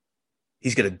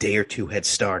He's got a day or two head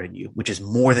start on you, which is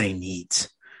more than he needs.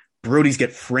 Brody's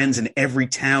got friends in every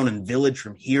town and village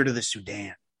from here to the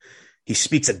Sudan. He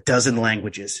speaks a dozen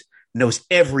languages, knows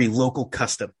every local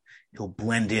custom. He'll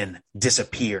blend in,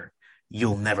 disappear.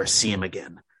 You'll never see him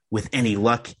again. With any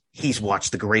luck, he's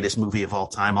watched the greatest movie of all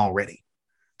time already.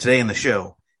 Today in the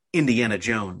show, Indiana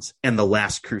Jones and the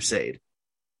Last Crusade.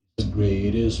 The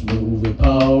greatest movie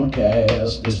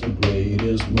podcast. It's the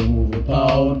greatest movie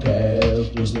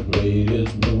podcast. It's the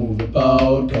greatest movie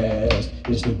podcast.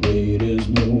 It's the greatest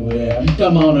movie.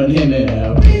 Come on and hear me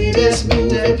now. Greatest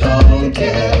movie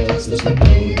podcast. It's the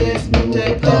greatest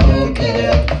movie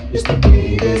podcast. It's the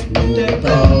greatest movie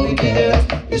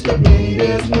podcast. It's the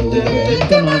greatest movie.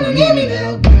 Come on and hear me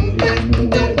now. Greatest movie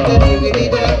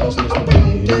podcast. It's the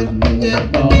greatest movie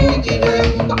podcast.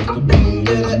 It's the greatest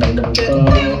movie podcast.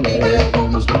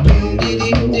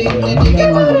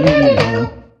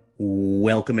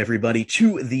 Welcome, everybody,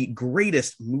 to the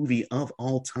greatest movie of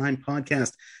all time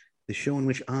podcast, the show in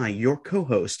which I, your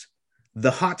co-host,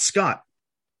 the Hot Scot,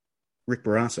 Rick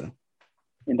Barrasso,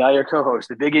 and I, your co-host,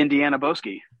 the Big Indiana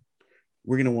Boski.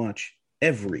 We're going to watch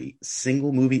every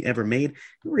single movie ever made, and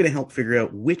we're going to help figure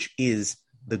out which is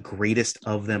the greatest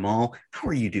of them all. How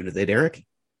are you doing today, Derek?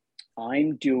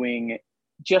 I'm doing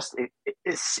just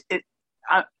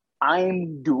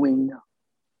I'm doing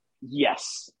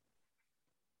yes.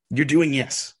 You're doing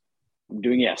yes. I'm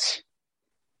doing yes.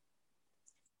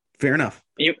 Fair enough.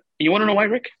 You want to know why,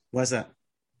 Rick? Why's that?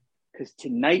 Because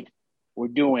tonight we're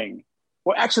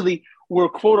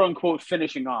quote unquote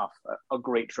finishing off a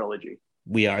great trilogy.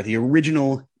 We are the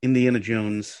original Indiana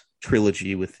Jones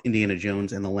trilogy with Indiana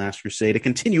Jones and the Last Crusade, a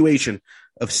continuation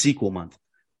of sequel month.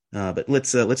 But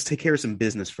let's take care of some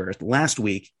business first. Last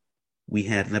week, we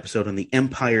had an episode on The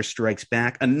Empire Strikes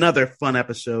Back. Another fun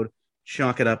episode.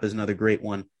 Chalk it up as another great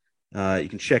one. You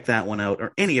can check that one out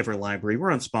or any of our library.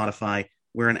 We're on Spotify.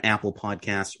 We're on Apple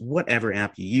Podcasts. Whatever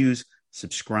app you use,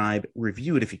 subscribe,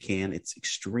 review it if you can. It's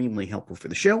extremely helpful for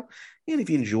the show. And if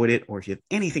you enjoyed it or if you have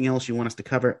anything else you want us to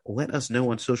cover, let us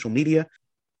know on social media.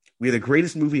 We are the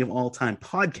greatest movie of all time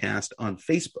podcast on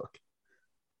Facebook.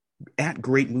 At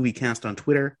Great Movie Cast on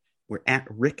Twitter. We're at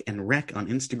Rick and Rec on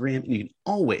Instagram. And you can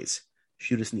always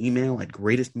shoot us an email at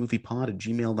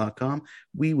greatestmoviepod@gmail.com.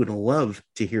 We would love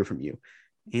to hear from you.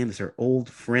 And as our old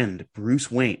friend,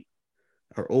 Bruce Wayne,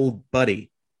 our old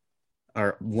buddy,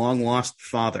 our long-lost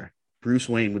father, Bruce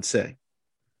Wayne would say,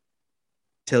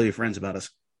 tell your friends about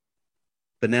us.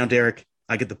 But now, Derek,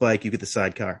 I get the bike, you get the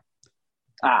sidecar.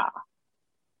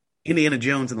 Indiana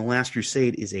Jones and the Last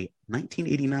Crusade is a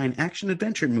 1989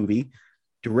 action-adventure movie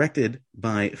directed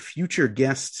by future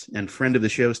guest and friend of the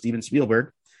show, Steven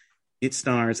Spielberg. It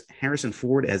stars Harrison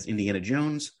Ford as Indiana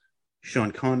Jones,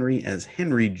 Sean Connery as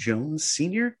Henry Jones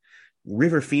Sr.,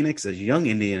 River Phoenix as young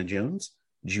Indiana Jones,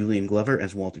 Julian Glover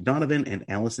as Walter Donovan, and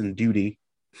Allison Doody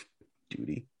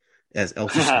as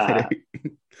Elsa Snyder.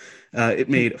 It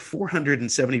made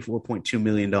 $474.2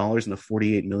 million and a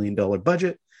 $48 million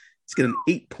budget. It's got an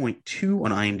 8.2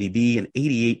 on IMDb, an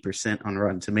 88% on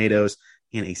Rotten Tomatoes,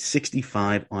 and a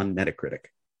 65 on Metacritic.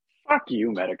 Fuck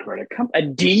you, Metacritic. A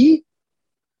D?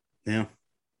 Yeah.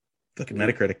 Fucking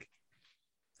Metacritic.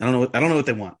 I don't know what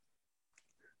they want.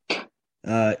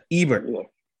 Ebert.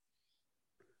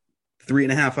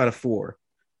 3.5 out of 4.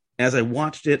 As I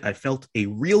watched it, I felt a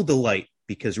real delight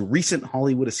because recent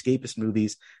Hollywood escapist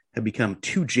movies have become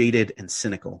too jaded and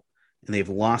cynical, and they've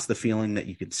lost the feeling that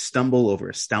you can stumble over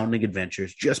astounding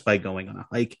adventures just by going on a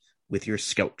hike with your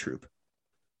scout troop.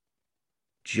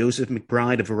 Joseph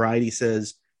McBride of Variety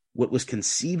says, what was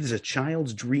conceived as a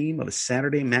child's dream of a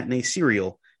Saturday matinee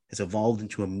serial has evolved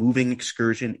into a moving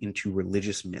excursion into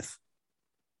religious myth.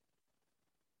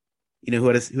 You know who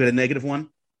had a negative one?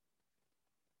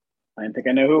 I didn't think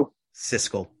I know who.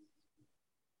 Siskel.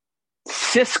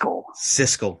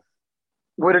 Siskel.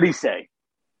 What did he say?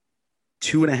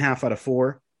 2.5 out of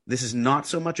 4. This is not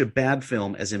so much a bad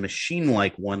film as a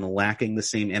machine-like one lacking the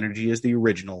same energy as the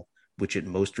original, which it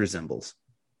most resembles.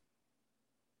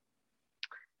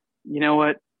 You know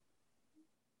what?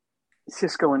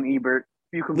 Siskel and Ebert,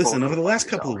 you can listen, over the last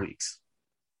couple of weeks,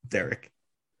 Derek,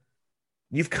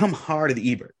 you've come hard at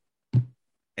Ebert,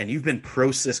 and you've been pro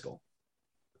Siskel.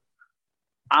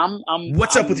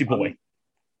 What's up with you, boy?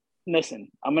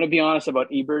 Listen, I'm going to be honest about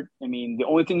Ebert. I mean, the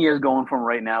only thing he has going for him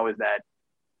right now is that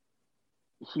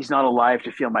he's not alive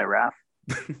to feel my wrath.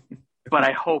 But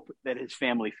I hope that his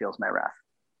family feels my wrath.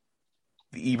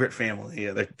 The Ebert family,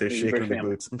 yeah, they're shaking their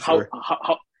boots. I'm sure.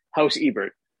 How's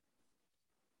Ebert?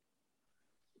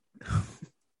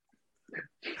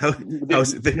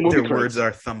 Their words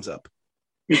are thumbs up.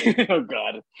 Oh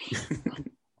God.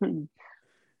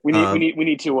 We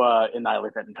need to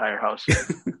annihilate that entire house.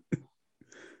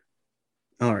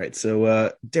 All right.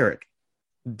 So, Derek,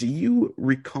 do you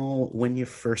recall when you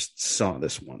first saw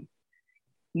this one?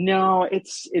 No,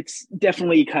 it's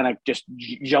definitely kind of just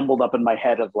jumbled up in my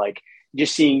head of like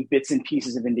just seeing bits and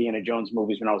pieces of Indiana Jones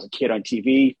movies when I was a kid on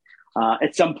TV.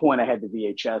 At some point, I had the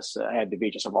VHS. I had the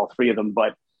VHS of all three of them,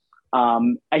 but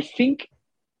I think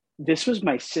this was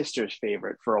my sister's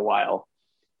favorite for a while,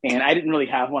 and I didn't really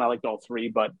have one. I liked all three,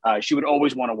 but she would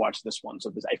always want to watch this one.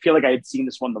 So I feel like I had seen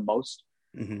this one the most.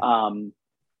 Mm-hmm.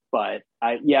 But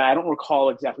I don't recall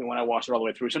exactly when I watched it all the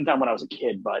way through. Sometime when I was a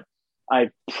kid, but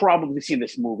I've probably seen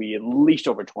this movie at least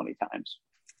over 20 times.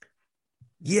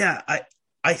 Yeah,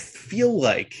 I feel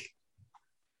like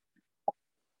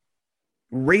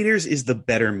Raiders is the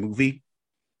better movie,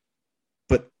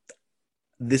 but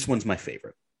this one's my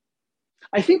favorite.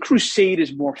 I think Crusade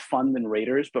is more fun than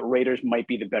Raiders, but Raiders might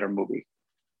be the better movie.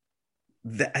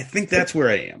 I think that's where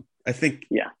I am. I think,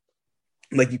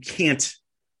 like you can't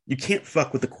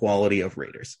fuck with the quality of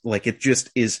Raiders. Like it just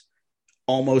is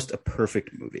almost a perfect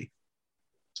movie.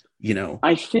 You know,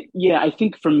 I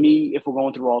think for me, if we're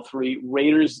going through all three,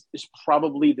 Raiders is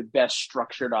probably the best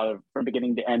structured out of from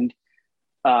beginning to end.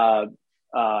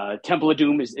 Temple of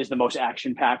Doom is the most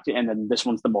action packed, and then this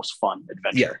one's the most fun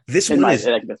adventure. Yeah, this one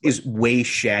is way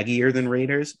shaggier than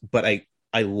Raiders, but I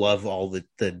love all the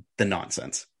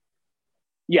nonsense.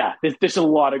 Yeah, there's a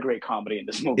lot of great comedy in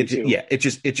this movie too. Yeah, it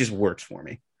just works for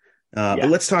me. But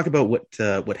let's talk about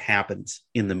what happens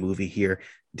in the movie here.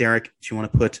 Derek, do you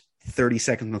want to put 30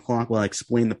 seconds on the clock while I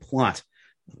explain the plot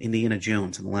of Indiana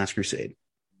Jones and the Last Crusade?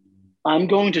 I'm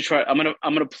going to try. I'm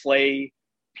gonna play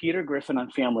Peter Griffin on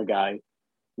Family Guy,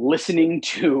 listening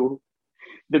to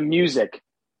the music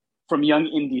from Young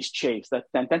Indy's Chase. That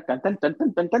dun, dun, dun, dun, dun,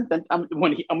 dun, dun, dun, dun. I'm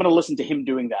going to listen to him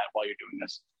doing that while you're doing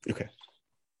this. Okay.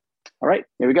 All right.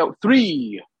 Here we go.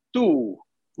 3, 2,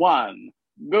 1,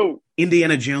 go.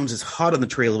 Indiana Jones is hot on the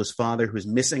trail of his father, who is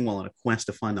missing while on a quest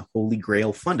to find the Holy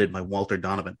Grail funded by Walter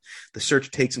Donovan. The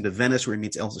search takes him to Venice, where he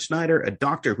meets Elsa Schneider, a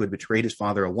doctor who had betrayed his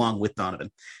father along with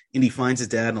Donovan. Indy finds his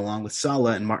dad, and along with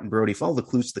Sala and Martin Brody, follow the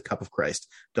clues to the Cup of Christ.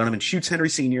 Donovan shoots Henry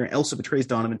Sr., Elsa betrays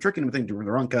Donovan, tricking him into thinking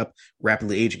the wrong cup,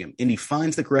 rapidly aging him. Indy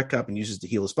finds the correct cup and uses it to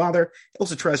heal his father.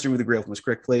 Elsa tries to remove the Grail from its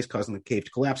correct place, causing the cave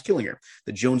to collapse, killing her.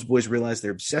 The Jones boys realize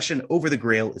their obsession over the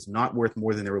Grail is not worth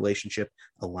more than their relationship,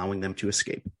 allowing them to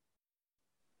escape.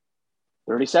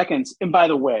 30 seconds. And by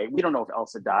the way, we don't know if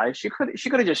Elsa dies. She could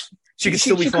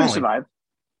still be falling. Survive.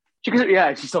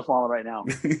 She's still falling right now.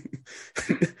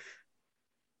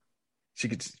 She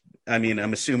could. I mean,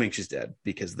 I'm assuming she's dead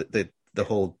because the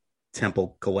whole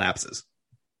temple collapses.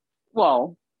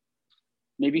 Well,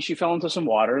 maybe she fell into some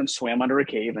water and swam under a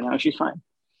cave, and now she's fine.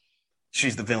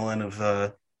 She's the villain of.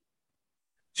 Her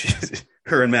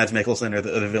and Mads Mikkelsen are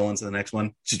the villains of the next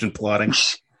one. She's been plotting.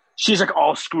 She's like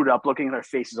all screwed up looking, and her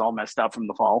face is all messed up from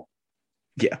the fall.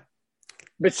 Yeah.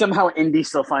 But somehow Indy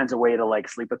still finds a way to like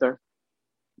sleep with her.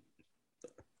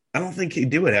 I don't think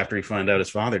he'd do it after he found out his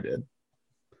father did.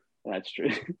 That's true.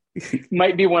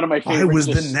 Might be one of my favorites. I was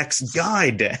the next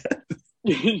guy, Dad.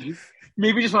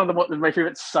 Maybe just one of my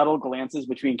favorite subtle glances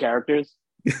between characters.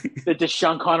 That just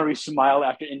Sean Connery smile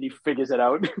after Indy figures it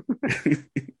out.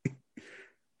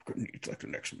 It's like the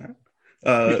next man.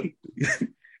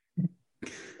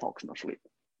 Talks no sleep.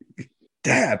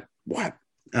 Dad, what?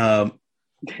 What?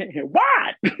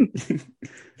 All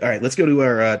right, let's go to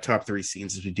our top 3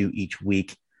 scenes as we do each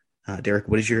week. Derek,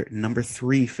 what is your number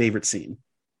 3 favorite scene?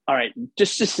 All right,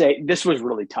 just to say, this was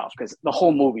really tough because the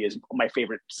whole movie is my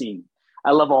favorite scene.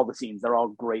 I love all the scenes. They're all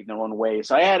great in their own way.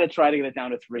 So I had to try to get it down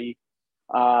to 3.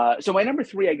 So my number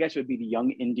 3, I guess, would be the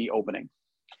Young Indy opening.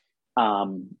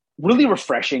 Really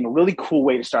refreshing, a really cool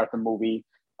way to start the movie.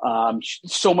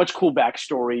 So much cool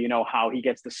backstory, how he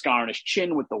gets the scar on his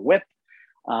chin with the whip.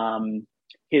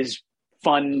 His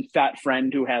fun fat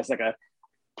friend who has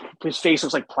his face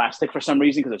looks like plastic for some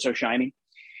reason because it's so shiny.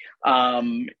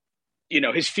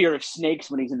 His fear of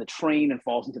snakes when he's in the train and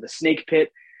falls into the snake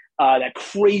pit. That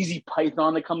crazy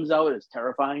python that comes out is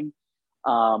terrifying.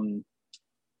 The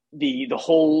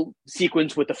whole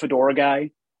sequence with the fedora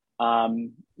guy.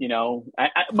 One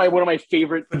of my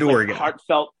favorite fedora guy.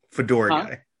 Heartfelt fedora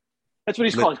guy. That's what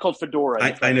he's called. He's called Fedora.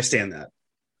 I understand that.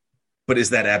 But is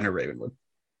that Abner Ravenwood?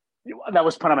 That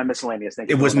was part of my miscellaneous thing.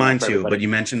 It was mine too, but you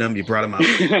mentioned him. You brought him up.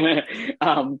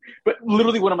 But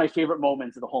literally one of my favorite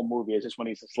moments of the whole movie is just when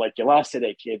he's just like, you lost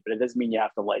today, kid, but it doesn't mean you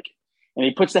have to like it. And he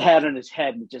puts the hat on his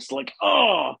head and just like,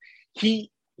 he's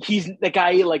the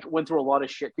guy went through a lot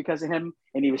of shit because of him,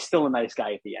 and he was still a nice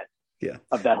guy at the end. Yeah.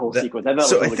 Of that whole sequence.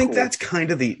 I think that's kind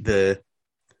of the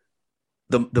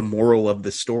the moral of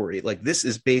the story. Like this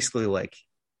is basically like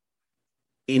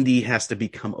Indy has to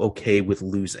become okay with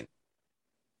losing.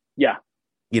 Yeah.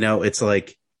 It's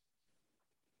like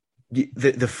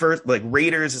the first, like,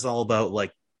 Raiders is all about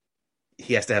like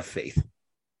he has to have faith,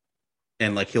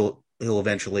 and like he'll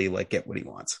eventually like get what he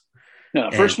wants. No,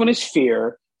 the first one is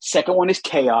fear. Second one is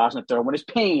chaos, and the third one is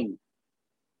pain.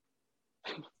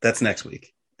 That's next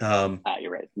week. You're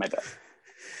right. My bad.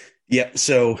 Yeah.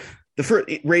 So the first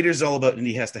Raiders is all about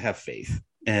Indy has to have faith,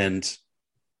 and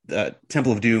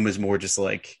Temple of Doom is more just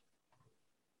like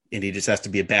Indy just has to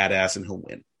be a badass and he'll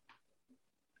win.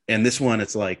 And this one,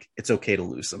 it's like it's okay to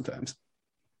lose sometimes.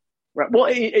 Right. Well,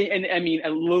 and I mean, a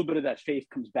little bit of that faith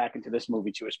comes back into this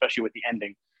movie too, especially with the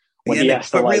ending. But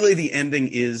really, the ending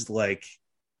is like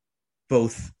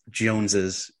both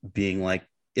Joneses being like,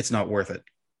 "It's not worth it."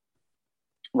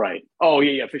 Right. Oh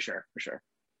yeah, for sure.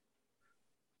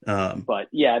 But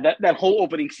yeah, that whole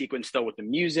opening sequence though with the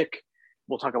music,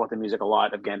 we'll talk about the music a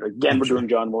lot. Again, we're doing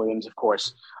John Williams, of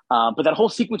course. But that whole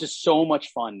sequence is so much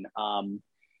fun.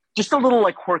 Just a little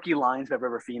like quirky lines by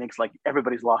River Phoenix, like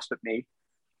 "Everybody's lost but me."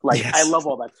 Like, yes. I love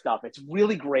all that stuff. It's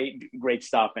really great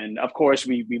stuff. And of course,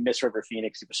 we miss River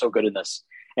Phoenix. He was so good in this.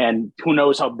 And who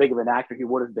knows how big of an actor he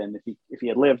would have been if he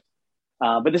had lived.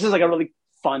 But this is like a really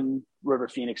fun River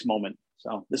Phoenix moment.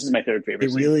 So this is my third favorite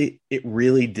scene. It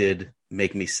really did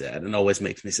make me sad, and always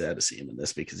makes me sad to see him in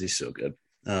this because he's so good.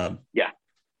 Yeah.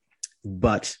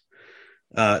 But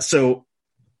so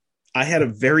I had a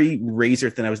very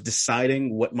razor thin. I was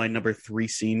deciding what my number 3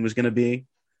 scene was going to be,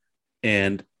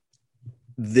 and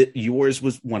yours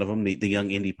was one of them. The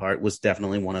young Indy part was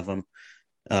definitely one of them.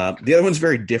 The other one's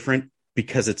very different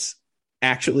because it's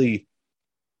actually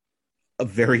a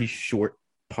very short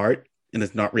part, and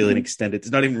it's not really an extended.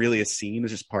 It's not even really a scene.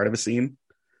 It's just part of a scene.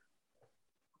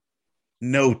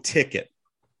 No Ticket.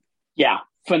 Yeah,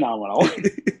 phenomenal.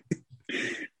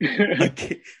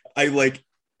 I like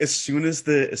as soon as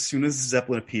the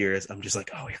Zeppelin appears, I'm just like,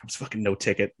 oh, here comes fucking No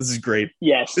Ticket. This is great.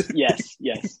 Yes.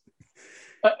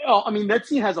 I mean, that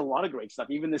scene has a lot of great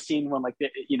stuff. Even the scene when, like,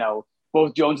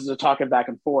 both Joneses are talking back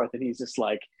and forth, and he's just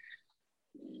like,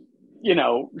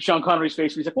 Sean Connery's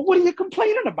face. He's like, "Well, what are you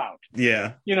complaining about?"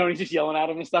 Yeah, and he's just yelling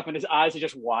at him and stuff, and his eyes are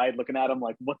just wide, looking at him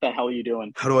like, "What the hell are you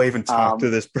doing? How do I even talk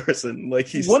to this person?" Like,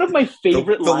 he's one of my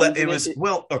favorite lines.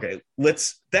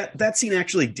 That scene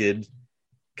actually did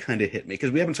kind of hit me because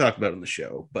we haven't talked about it on the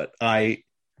show, but I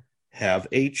have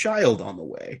a child on the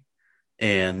way,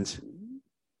 and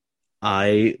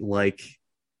I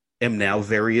am now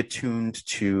very attuned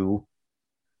to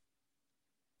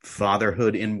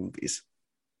fatherhood in movies.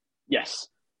 Yes.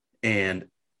 And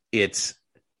it's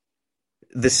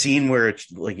the scene where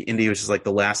it's like Indy was just like,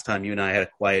 the last time you and I had a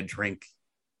quiet drink,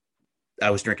 I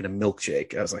was drinking a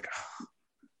milkshake. I was like, oh.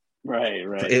 Right.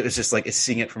 It was just like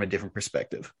seeing it from a different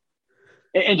perspective.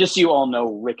 And just so you all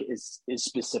know, Rick is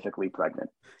specifically pregnant.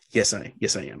 Yes, I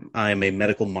am. I am a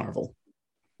medical marvel.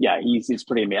 Yeah, he's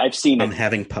pretty amazing. I've seen I'm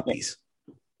having puppies.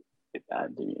 I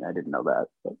didn't know that.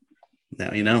 But...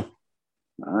 Now you know.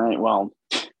 All right, well,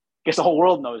 I guess the whole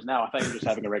world knows now. I thought you were just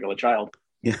having a regular child.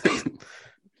 Yeah.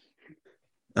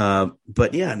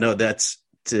 But yeah, no, that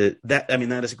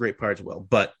is a great part as well.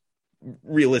 But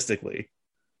realistically,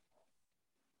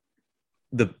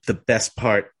 the best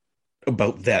part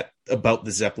about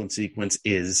the Zeppelin sequence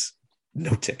is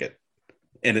No Ticket.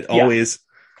 And it always,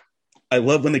 I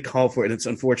love when they call for it. It's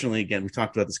unfortunately, again, we've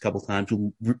talked about this a couple of times.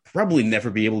 We'll probably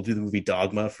never be able to do the movie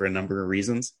Dogma for a number of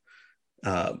reasons.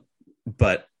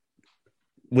 But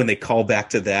when they call back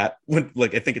to that, I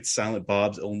think it's Silent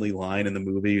Bob's only line in the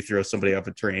movie, you throw somebody off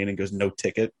a train and goes, "No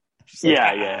ticket."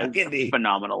 It's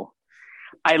phenomenal.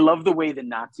 I love the way the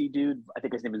Nazi dude, I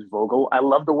think his name is Vogel. I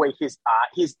love the way his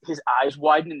eyes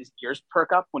widen and his ears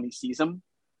perk up when he sees him.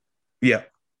 Yeah.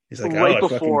 He's like, right I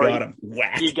fucking got him.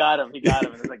 Whack. He got him.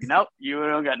 And it's like, nope, you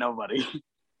don't got nobody.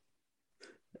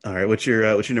 All right. What's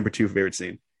your number 2 favorite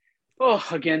scene? Oh,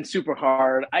 again, super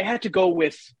hard. I had to go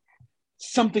with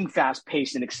something fast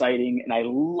paced and exciting. And I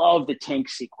love the tank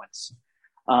sequence.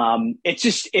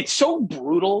 It's so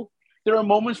brutal. There are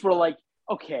moments where, like,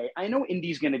 okay, I know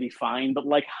Indy's going to be fine, but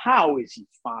like, how is he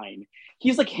fine?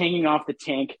 He's like hanging off the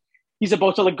tank. He's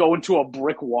about to like go into a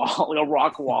brick wall, like a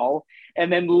rock wall.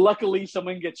 And then luckily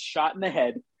someone gets shot in the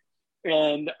head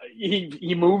and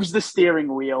he moves the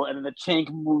steering wheel and then the tank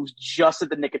moves just at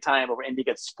the nick of time where Indy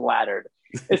gets splattered.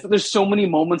 There's so many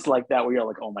moments like that where you're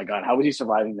like, oh my God, how is he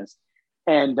surviving this?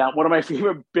 And one of my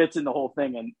favorite bits in the whole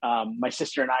thing, and my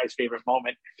sister and I's favorite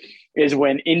moment, is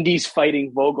when Indy's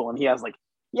fighting Vogel and he has like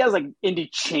Indy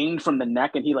chained from the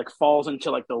neck and he like falls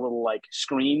into like the little like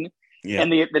screen Yeah.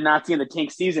 And the Nazi in the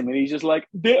tank sees him, and he's just like,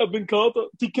 "They have been called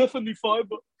to Tiffany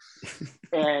fiber."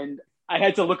 And I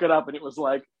had to look it up, and it was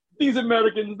like, "These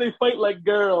Americans, they fight like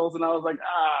girls," and I was like,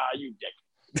 you dick.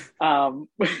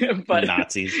 But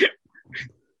Nazis.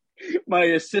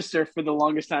 my sister, for the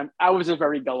longest time, I was a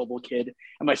very gullible kid,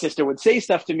 and my sister would say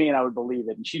stuff to me, and I would believe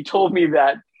it. And she told me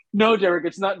that, "No, Derek,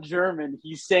 it's not German.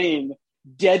 He's saying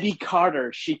Debbie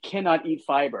Carter, she cannot eat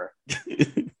fiber."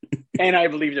 And I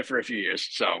believed it for a few years.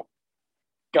 So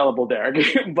gullible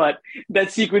Derek. But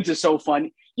that sequence is so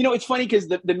fun. You know, it's funny because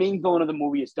the main villain of the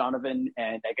movie is Donovan,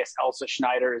 and I guess Elsa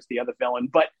Schneider is the other villain.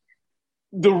 But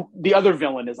the other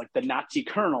villain is like the Nazi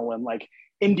colonel, and like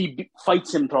Indy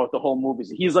fights him throughout the whole movie.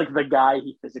 So he's like the guy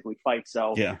he physically fights.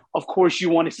 So yeah, of course you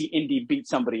want to see Indy beat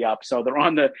somebody up. So they're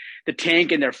on the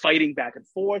tank and they're fighting back and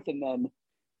forth, and then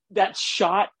that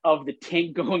shot of the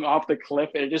tank going off the cliff,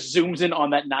 and it just zooms in on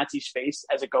that Nazi's face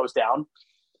as it goes down.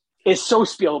 It's so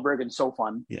Spielberg and so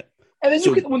fun. Yeah. And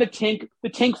then when the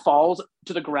tank falls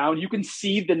to the ground, you can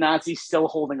see the Nazi still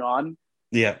holding on.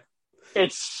 Yeah.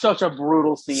 It's such a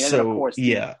brutal scene. So, and of course,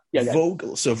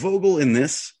 Vogel. So Vogel in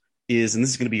this is, and this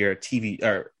is going to be our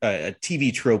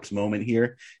TV tropes moment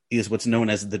here, is what's known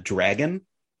as the dragon.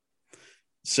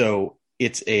 So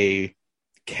it's a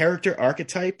character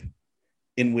archetype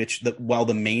in which while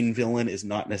the main villain is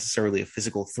not necessarily a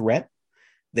physical threat,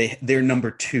 their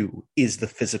number two is the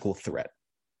physical threat.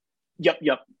 Yep.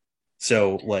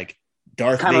 So like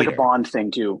Darth kind of Vader, like a Bond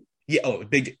thing too. Yeah. Oh,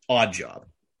 big Odd Job.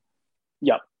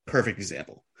 Yep. Perfect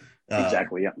example.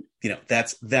 Exactly. Yeah. You know,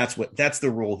 that's the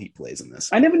role he plays in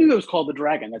this. I never knew it was called the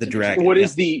Dragon. That's the Dragon. What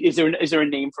is is there a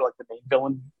name for like the main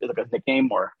villain? Is it like a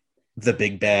nickname or the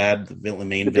big bad, the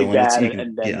main the villain? Big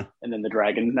bad, and then the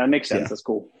dragon. That makes sense. Yeah. That's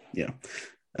cool. Yeah.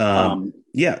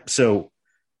 So,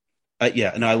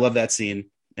 no, I love that scene,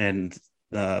 and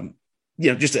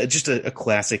just a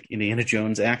classic Indiana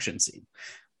Jones action scene.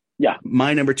 Yeah.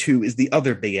 My number two is the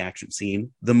other big action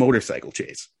scene, the motorcycle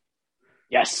chase.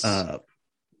 Yes.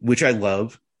 Which I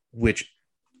love. Which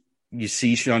you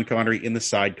see Sean Connery in the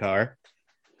sidecar,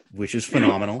 which is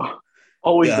phenomenal.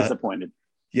 Always disappointed.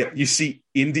 Yeah, you see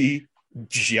Indy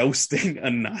jousting a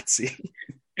Nazi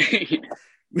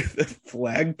with a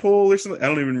flagpole or something. I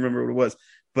don't even remember what it was,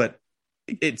 but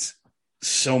it's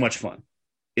so much fun.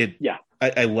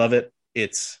 I love it.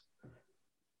 It's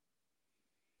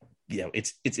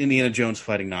Indiana Jones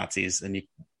fighting Nazis, and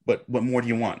what more do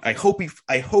you want? I hope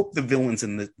the villains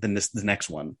in the next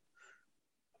one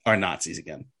are Nazis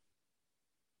again.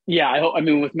 Yeah, I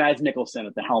mean, with Mads Mikkelsen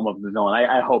at the helm of the villain,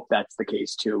 I hope that's the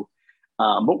case too.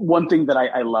 But one thing that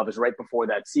I love is right before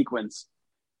that sequence,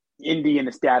 Indy and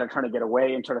his dad are trying to get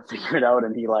away and trying to figure it out,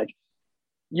 and he like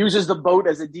uses the boat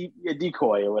as a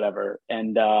decoy or whatever,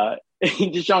 and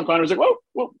Sean Connery's like,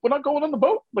 "Whoa, we're not going on the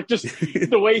boat." Like, just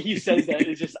the way he says that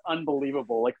is just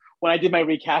unbelievable. Like, when I did my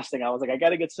recasting, I was like, I got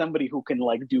to get somebody who can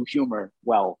like do humor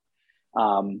well.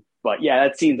 But yeah,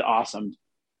 that scene's awesome.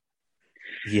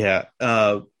 Yeah,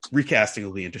 recasting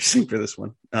will be interesting for this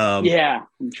one. Yeah,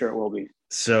 I'm sure it will be.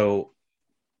 So,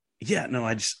 yeah, no,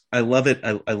 I love it.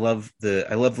 I love the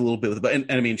little bit with the boat,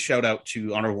 and I mean, shout out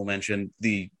to honorable mention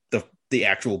the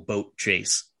actual boat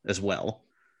chase as well,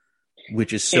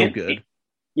 which is so good.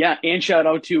 Yeah, and shout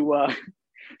out to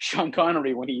Sean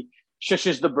Connery when he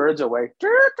shushes the birds away.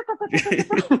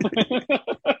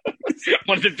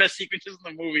 One of the best sequences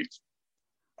in the movie.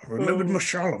 I remembered my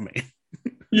Charlemagne.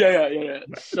 Yeah.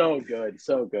 So good.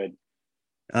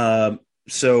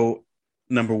 So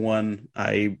number one,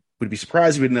 I would be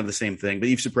surprised if we didn't have the same thing, but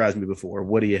you've surprised me before.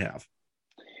 What do you have?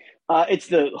 It's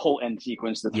the whole end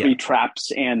sequence, the three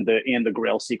traps and the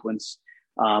grail sequence.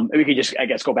 We could just, I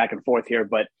guess, go back and forth here,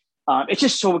 but it's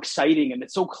just so exciting and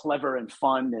it's so clever and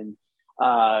fun. And,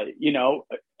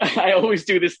 I always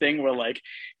do this thing where like,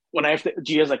 when I have to,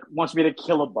 Gia's like wants me to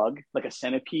kill a bug, like a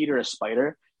centipede or a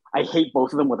spider. I hate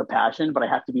both of them with a passion, but I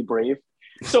have to be brave.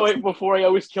 So before I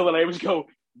always kill it, I always go,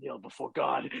 kneel before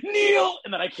God, kneel,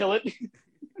 and then I kill it.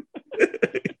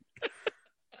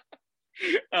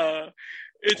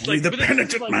 It's only like the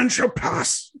penitent man shall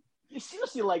pass.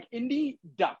 Seriously, like Indy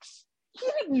ducks. He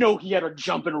didn't know he had to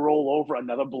jump and roll over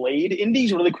another blade.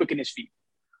 Indy's really quick in his feet.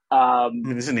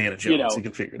 It's Indiana Jones. He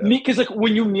can figure it out. Because like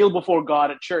when you kneel before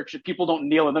God at church, people don't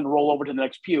kneel and then roll over to the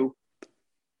next pew.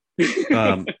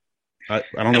 I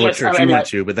don't know what church you went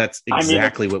to, but that's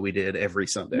exactly what we did every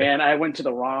Sunday. Man, I went to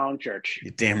the wrong church.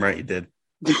 You're damn right you did.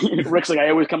 Rick's like, I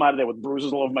always come out of there with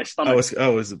bruises all over my stomach. It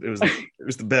was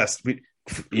the best. We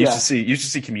used to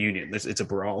see communion. It's a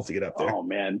brawl to get up there. Oh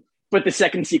man! But the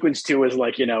second sequence too is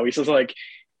like, he says like,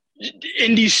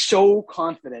 Indy's so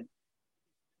confident.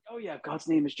 oh yeah, God's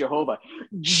name is Jehovah.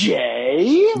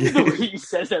 Jay. The way he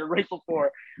says that right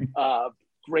before.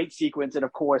 Great sequence, and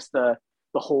of course the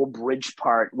whole bridge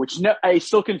part, which it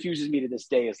still confuses me to this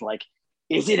day. Is like,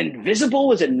 is it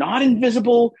invisible? Is it not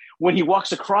invisible? When he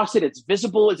walks across it, it's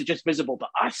visible. Is it just visible to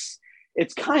us?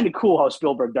 It's kind of cool how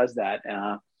Spielberg does that.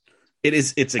 It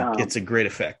is. It's a great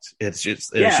effect. It's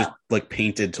just like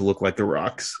painted to look like the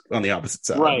rocks on the opposite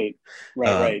side.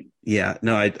 Right. Yeah.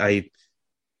 No, I.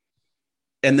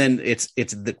 And then it's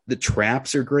the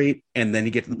traps are great, and then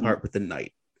you get to the part with the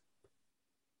knight.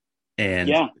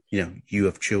 And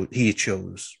he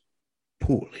chose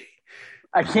poorly.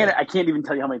 I can't even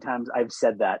tell you how many times I've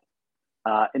said that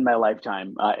in my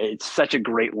lifetime. It's such a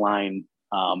great line,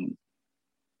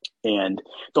 and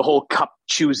the whole cup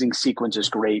choosing sequence is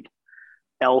great.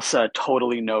 Elsa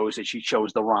totally knows that she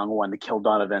chose the wrong one to kill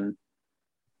Donovan.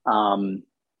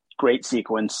 Great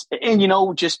sequence, and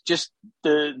just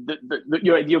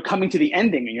you're coming to the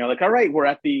ending, and you're like, all right, we're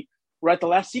at the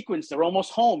last sequence. They're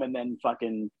almost home, and then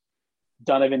fucking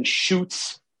Donovan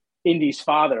shoots Indy's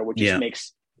father, which just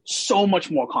makes so much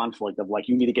more conflict of like,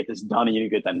 you need to get this done and you need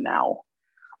to get them now.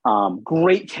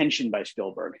 Great tension by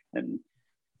Spielberg. And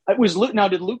it was now,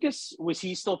 did Lucas, was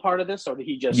he still part of this, or did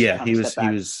he just he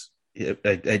was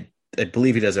I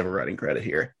believe he does have a writing credit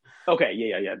here. Okay,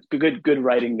 yeah. Good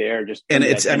writing there. Just, and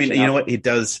it's, I mean, you know what, it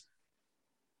does,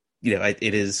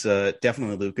 it is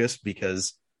definitely Lucas,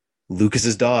 because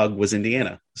Lucas's dog was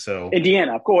Indiana. So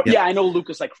Indiana, of course. Yeah, I know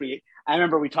Lucas I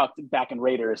remember we talked back in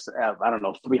Raiders, I don't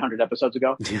know, 300 episodes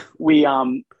ago. We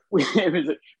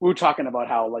were talking about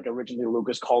how like originally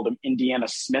Lucas called him Indiana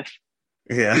Smith.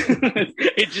 Yeah.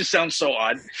 It just sounds so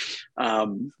odd.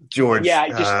 George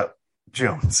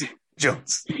Jones.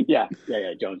 Yeah,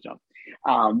 Jones.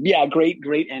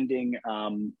 Great ending.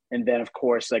 And then of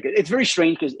course, like, it's very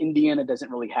strange because Indiana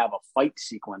doesn't really have a fight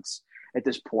sequence at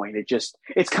this point.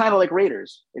 It's kind of like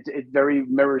Raiders. It very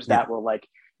mirrors that, where like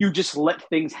you just let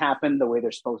things happen the way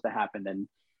they're supposed to happen. And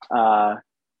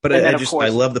but I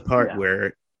love the part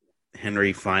where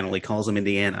Henry finally calls him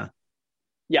Indiana.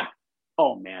 Yeah.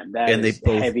 Oh man, that is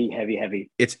heavy.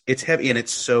 It's heavy, and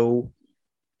it's so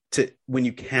when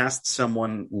you cast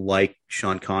someone like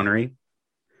Sean Connery,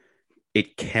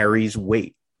 it carries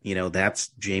weight. That's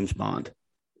James Bond.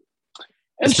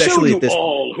 And especially so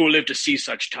all who live to see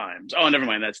such times. Oh, never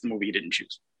mind. That's the movie he didn't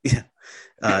choose. Yeah.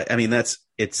 I mean, this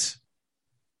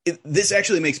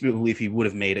actually makes me believe he would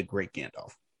have made a great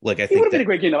Gandalf. Like, I think he would have been a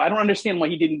great Gandalf. I don't understand why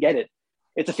he didn't get it.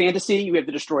 It's a fantasy. You have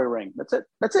to destroy a ring. That's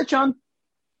it, John.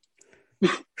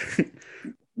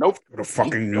 Nope. Go to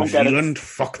fucking New Zealand.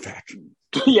 Fuck that.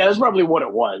 Yeah, that's probably what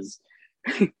it was.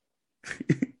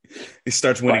 He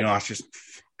starts winning Oscars.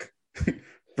 Fuck.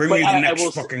 Bring me the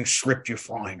next fucking script you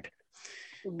find.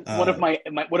 One of my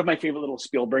favorite little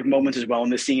Spielberg moments as well in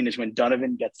this scene is when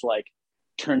Donovan gets like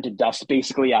turned to dust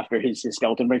basically after his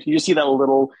skeleton breaks. You just see that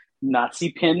little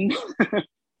Nazi pin.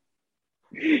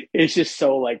 It's just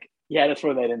so like, you had to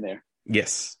throw that in there.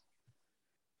 Yes.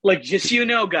 Like, just so you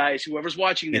know, guys, whoever's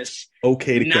watching this, it's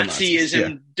okay to kill Nazis.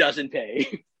 Nazism doesn't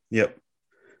pay. Yep.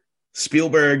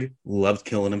 Spielberg loved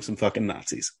killing him some fucking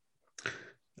Nazis.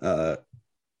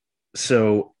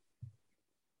 So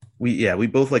we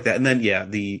both like that. And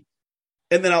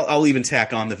then I'll even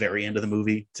tack on the very end of the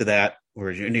movie to that,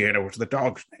 where Indiana was the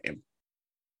dog's name.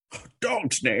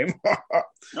 Dog's name.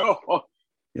 Oh.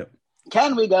 Yep.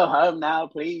 Can we go home now,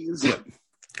 please? Yep.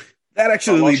 That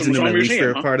actually leads into my least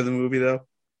favorite part of the movie, though.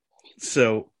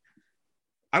 So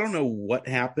I don't know what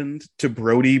happened to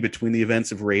Brody between the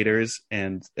events of Raiders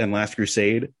and Last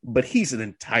Crusade, but he's an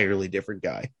entirely different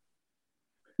guy.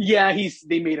 Yeah,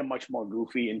 they made him much more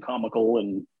goofy and comical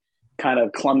and kind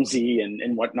of clumsy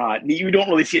and whatnot. You don't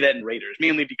really see that in Raiders,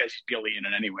 mainly because he's Billy in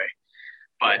it anyway.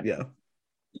 But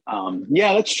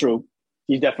yeah, that's true.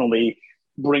 He definitely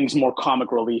brings more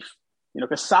comic relief.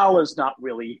 Because Salah's not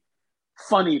really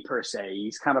funny per se.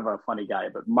 He's kind of a funny guy,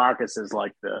 but Marcus is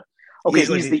like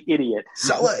he's the idiot.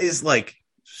 Salah is like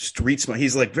street smart.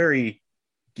 He's like very,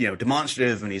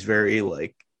 demonstrative, and he's very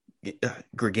like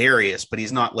gregarious, but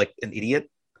he's not like an idiot.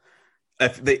 I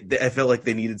felt like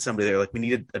they needed somebody there. Like, we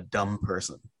needed a dumb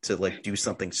person to like do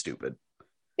something stupid.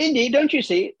 Indeed, don't you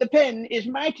see? The pen is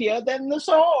mightier than the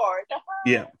sword.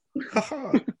 Yeah.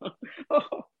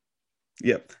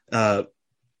 Yep.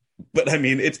 But I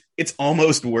mean, it's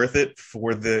almost worth it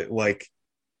for the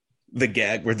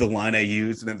gag where the line I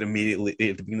used, and then immediately at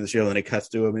the beginning of the show, then it cuts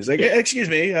to him. He's like, "Excuse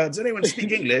me, does anyone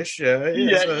speak English?"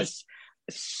 Yes,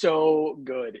 so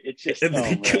good. It's just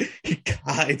he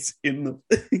hides in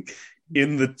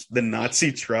the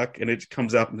Nazi truck, and it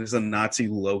comes up and there's a Nazi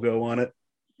logo on it.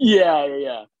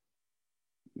 Yeah.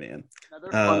 man.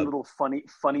 Another fun little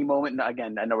funny moment. And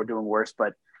again, I know we're doing worse,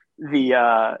 but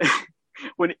the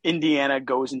when Indiana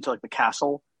goes into like the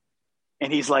castle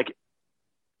and he's like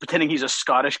pretending he's a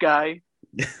Scottish guy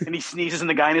and he sneezes in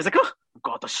the guy and he's like, oh, I've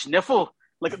got the sniffle.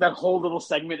 Like that whole little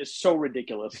segment is so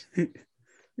ridiculous.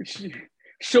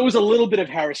 Shows a little bit of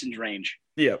Harrison's range.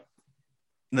 Yeah.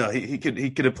 No, he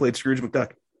could have played Scrooge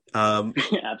McDuck.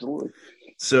 Absolutely.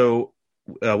 So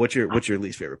what's your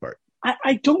least favorite part?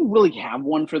 I don't really have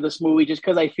one for this movie just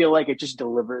because I feel like it just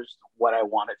delivers what I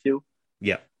want it to.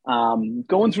 Yeah.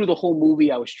 Going through the whole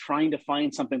movie, I was trying to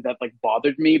find something that like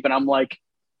bothered me, but I'm like,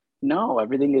 no,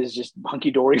 everything is just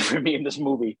hunky dory for me in this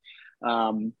movie.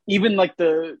 Even like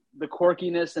the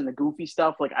quirkiness and the goofy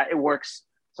stuff, like it works.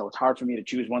 So it's hard for me to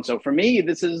choose one. So for me,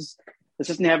 this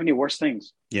doesn't have any worse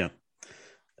things. Yeah.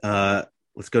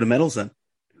 Let's go to medals then.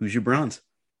 Who's your bronze?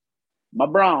 My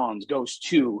bronze goes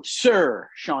to Sir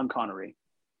Sean Connery.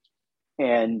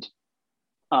 And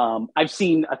I've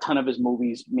seen a ton of his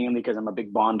movies, mainly because I'm a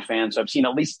big Bond fan. So I've seen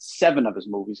at least 7 of his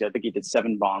movies. I think he did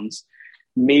 7 Bonds,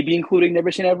 maybe including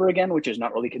Never Say Never Again, which is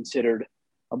not really considered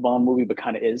a Bond movie, but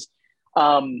kind of is.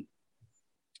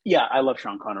 Yeah, I love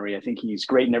Sean Connery. I think he's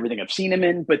great in everything I've seen him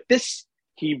in. But this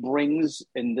he brings,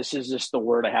 and this is just the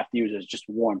word I have to use, is just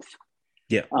warmth.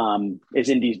 Yeah. Is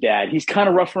Indy's dad. He's kind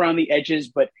of rough around the edges,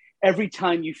 but every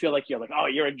time you feel like you're like, oh,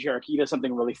 you're a jerk, he does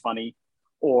something really funny.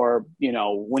 Or, you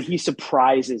know, when he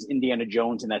surprises Indiana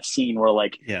Jones in that scene where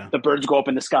like the birds go up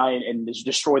in the sky and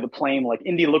destroy the plane, like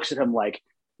Indy looks at him like,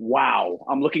 wow,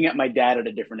 I'm looking at my dad at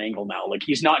a different angle now. Like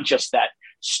he's not just that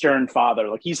stern father,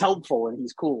 like he's helpful and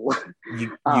he's cool.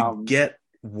 You get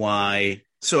why.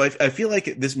 So I feel like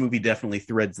this movie definitely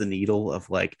threads the needle of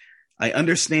like, I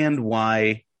understand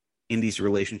why Indy's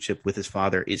relationship with his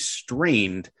father is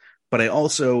strained, but I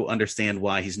also understand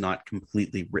why he's not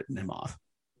completely written him off.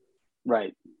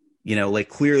 Right. You know, like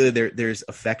clearly there's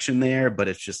affection there, but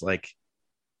it's just like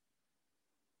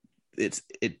it's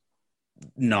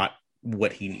not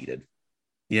what he needed.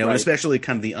 You know, right. And especially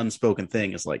kind of the unspoken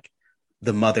thing is like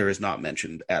the mother is not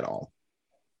mentioned at all.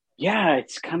 Yeah,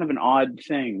 it's kind of an odd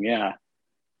thing. Yeah.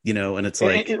 You know, and it's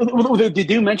like they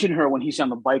do mention her when he's on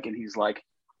the bike and he's like,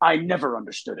 I never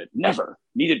understood it. Never.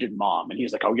 Neither did mom. And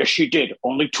he's like, oh, yes, she did.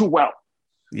 Only too well.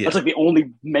 Yeah. That's like the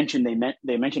only mention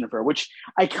they mentioned of her, which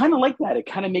I kind of like that. It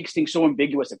kind of makes things so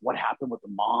ambiguous, like what happened with the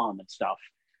mom and stuff.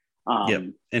 Yeah,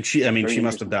 and she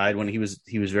must have died when he was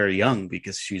very young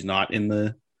because she's not in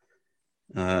the,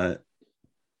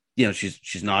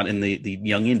 she's not in the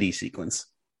young Indy sequence.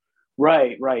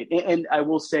 Right. And I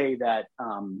will say that,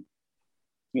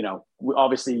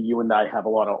 obviously you and I have a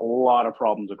lot of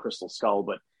problems with Crystal Skull,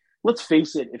 but let's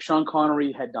face it, if Sean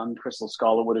Connery had done Crystal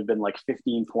Skull, it would have been like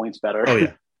 15 points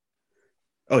better.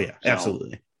 Oh yeah,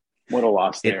 absolutely. What a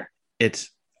loss there. It's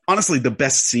honestly the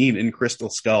best scene in Crystal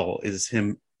Skull is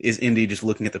Indy just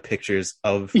looking at the pictures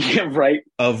of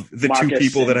of the Marcus 2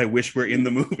 people that I wish were in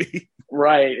the movie.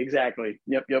 Right, exactly.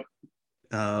 Yep.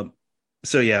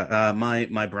 So yeah,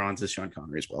 my bronze is Sean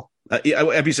Connery as well.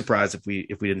 I'd be surprised if we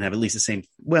didn't have at least the same.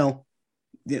 Well,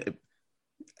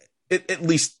 at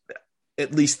least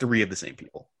 3 of the same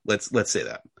people. Let's say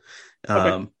that.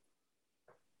 Okay.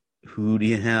 Who do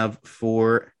you have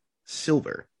for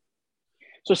silver?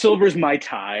 So silver is my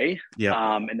tie.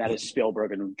 Yeah. And that is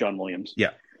Spielberg and John Williams.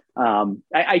 Yeah.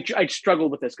 I struggle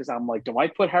with this because I'm like, do I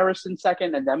put Harrison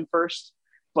second and them first?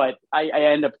 But I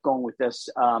end up going with this.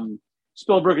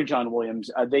 Spielberg and John Williams,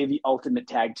 are they the ultimate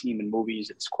tag team in movies?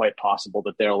 It's quite possible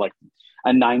that they're like a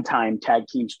 9-time tag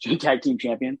team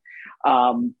champion.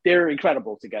 They're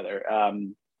incredible together.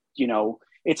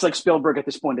 It's like Spielberg at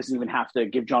this point doesn't even have to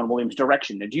give John Williams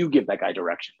direction. Did you give that guy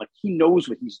direction? Like he knows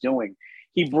what he's doing.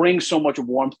 He brings so much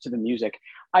warmth to the music.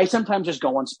 I sometimes just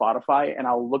go on Spotify and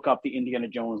I'll look up the Indiana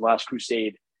Jones Last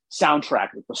Crusade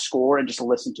soundtrack with the score and just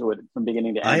listen to it from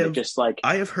beginning to end.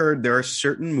 I have heard there are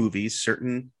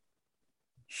certain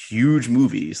huge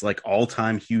movies, like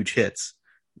all-time huge hits,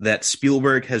 that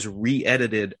Spielberg has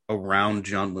re-edited around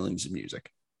John Williams'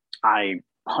 music. I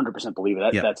 100% believe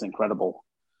it. That's incredible.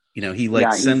 You know, he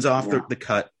sends off the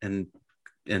cut and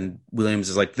Williams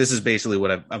is like, this is basically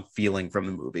what I'm feeling from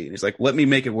the movie. And he's like, let me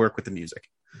make it work with the music.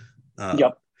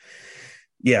 Yep.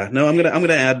 Yeah, no, I'm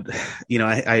gonna add.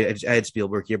 I had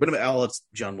Spielberg here, but I'll add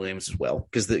John Williams as well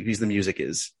because the music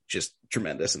is just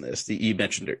tremendous in this. You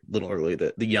mentioned it a little earlier,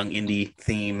 the young Indy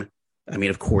theme. I mean,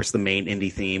 of course, the main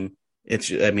Indy theme. It's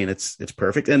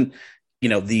perfect, and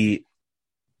the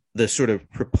sort of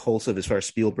propulsive as far as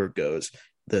Spielberg goes,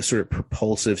 the sort of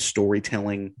propulsive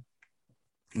storytelling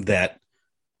that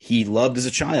he loved as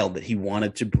a child that he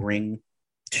wanted to bring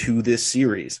to this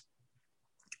series.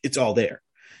 It's all there,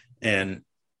 and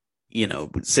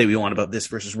say we want about this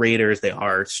versus Raiders, they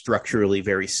are structurally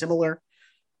very similar.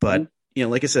 But,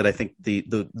 like I said, I think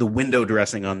the window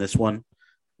dressing on this one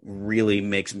really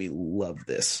makes me love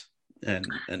this. And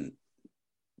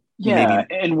yeah.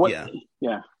 maybe, And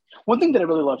one thing that I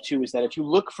really love too is that if you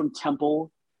look from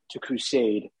Temple to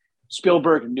Crusade,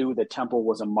 Spielberg knew that Temple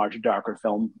was a much darker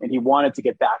film, and he wanted to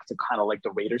get back to kind of like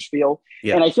the Raiders feel.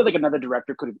 Yeah. And I feel like another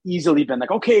director could have easily been like,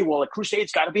 okay, well,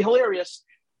 Crusade's got to be hilarious,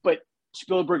 but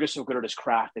Spielberg is so good at his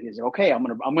craft that he's like, okay, I'm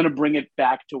gonna bring it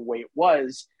back to the way it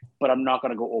was, but I'm not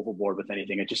gonna go overboard with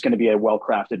anything. It's just gonna be a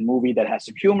well-crafted movie that has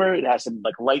some humor, it has some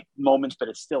like light moments, but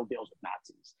it still deals with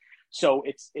Nazis. So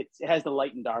it has the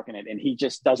light and dark in it, and he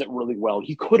just does it really well.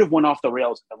 He could have went off the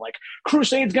rails and been like,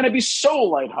 Crusade's going to be so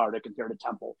lighthearted compared to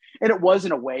Temple. And it was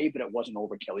in a way, but it wasn't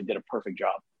overkill. He did a perfect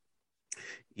job.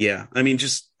 Yeah.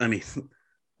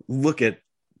 Look at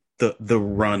the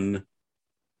run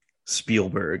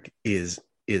Spielberg is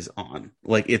on.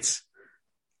 Like, it's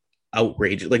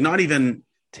outrageous. Like, not even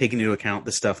taking into account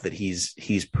the stuff that he's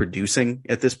producing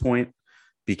at this point,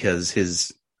 because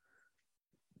his...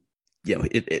 all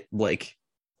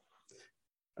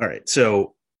right.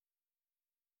 So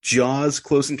Jaws,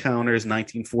 Close Encounters,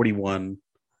 1941.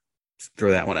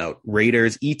 Throw that one out.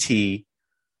 Raiders, E.T.,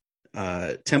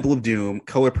 Temple of Doom,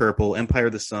 Color Purple, Empire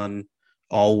of the Sun,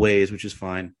 Always, which is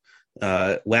fine.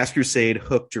 Last Crusade,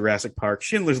 Hook, Jurassic Park,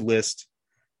 Schindler's List,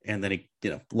 and then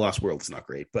Lost World is not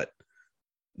great, but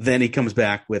then he comes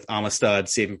back with Amistad,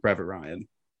 Saving Private Ryan,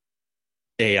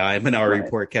 AI, Minority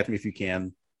Report, Catch Me If You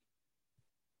Can,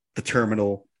 The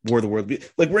Terminal, War of the World.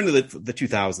 Like, we're into the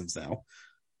 2000s now.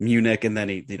 Munich, and then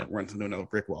he runs into another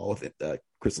brick wall with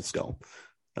Crystal Skull.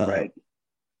 Right.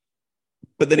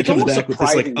 But then he comes back with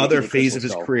this like other phase of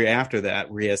his career after that,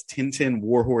 where he has Tintin,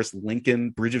 Warhorse,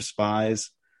 Lincoln, Bridge of Spies,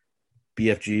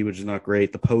 BFG, which is not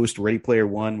great, The Post, Ready Player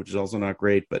One, which is also not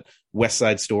great, but West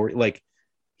Side Story. Like,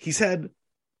 he's had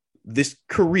this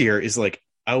career is like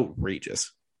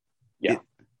outrageous. Yeah.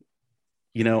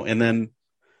 And then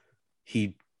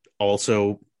he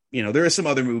also, there are some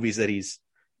other movies that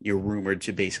you're rumored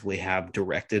to basically have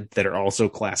directed that are also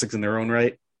classics in their own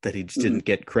right, that he just didn't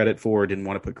get credit for, didn't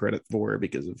want to put credit for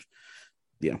because of,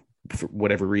 for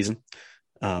whatever reason.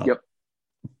 Yep.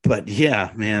 But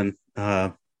yeah, man,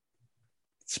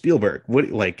 Spielberg,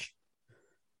 and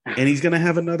he's going to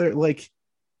have another,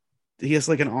 he has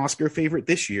an Oscar favorite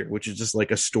this year, which is just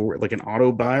like a story, like an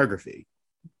autobiography.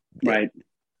 Right.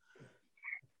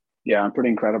 Yeah, pretty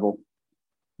incredible.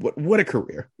 What a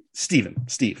career. Stevie.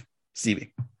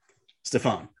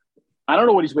 Stefan. I don't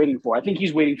know what he's waiting for. I think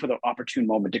he's waiting for the opportune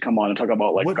moment to come on and talk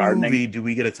about what gardening. What movie do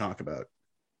we get to talk about?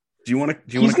 Do you want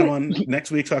to come on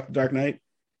next week, talk The Dark Knight?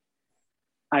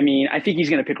 I think he's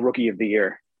going to pick Rookie of the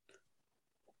Year.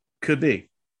 Could be.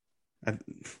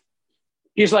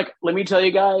 He's like, let me tell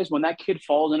you guys, when that kid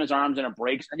falls in his arms and it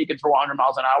breaks and he can throw 100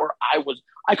 miles an hour,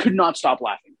 I could not stop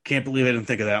laughing. Can't believe I didn't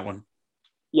think of that one.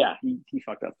 Yeah, he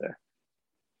fucked up there.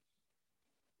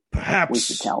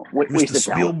 Perhaps, Mr.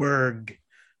 Spielberg,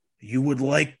 you would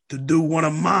like to do one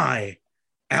of my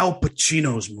Al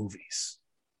Pacino's movies.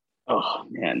 Oh,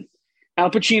 man.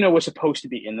 Al Pacino was supposed to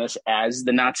be in this as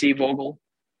the Nazi Vogel.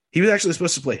 He was actually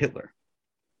supposed to play Hitler.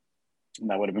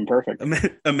 That would have been perfect.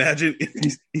 Imagine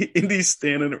Indy's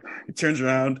standing, he turns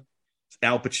around,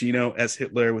 Al Pacino as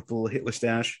Hitler with the little Hitler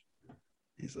stash.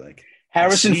 He's like,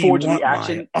 Harrison Ford's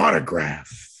reaction.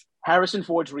 Autograph. Harrison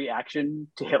Ford's reaction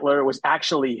to Hitler was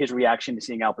actually his reaction to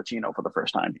seeing Al Pacino for the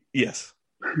first time. Yes.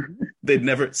 they'd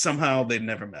never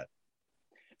met.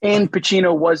 And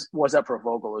Pacino was up for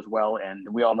Vogel as well. And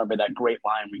we all remember that great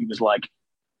line where he was like,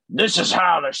 "This is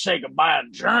how they say goodbye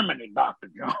to Germany, Dr.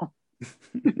 Joe."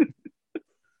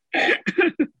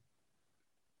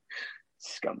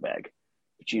 Scumbag.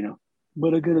 Pacino.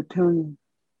 But I gotta tell you,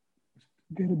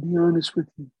 I gotta be honest with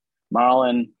you.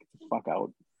 Marlon, get the fuck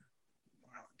out.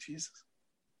 Jesus.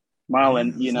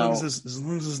 Marlon, as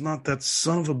long as it's not that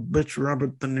son of a bitch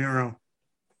Robert De Niro.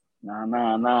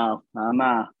 Nah.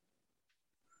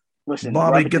 Listen,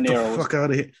 Bobby, Robert get De Niro the fuck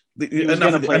out of here.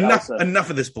 Enough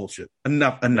of this bullshit.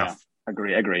 Enough. Yeah,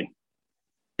 agree.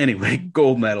 Anyway,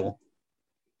 gold medal.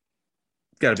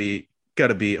 Gotta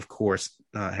be, of course,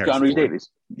 Harrison John Rhys Ford. Davies.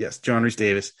 Yes, John Rhys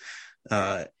Davies.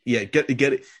 Get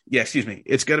it. Yeah, excuse me.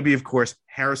 It's got to be, of course,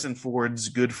 Harrison Ford's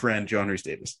good friend, John Rhys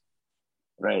Davies.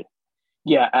 Right.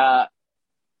 Yeah.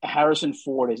 Harrison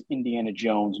Ford as Indiana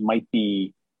Jones might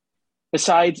be,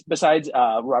 besides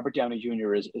Robert Downey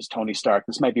Jr. as Tony Stark,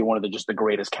 this might be one of the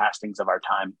greatest castings of our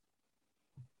time.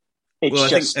 I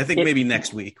think maybe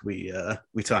next week we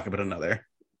talk about another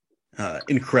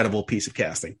incredible piece of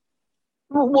casting.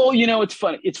 Well, it's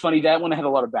funny. It's funny that one had a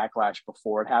lot of backlash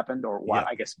before it happened, or Yeah.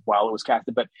 I guess while it was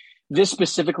casted. But this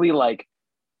specifically, like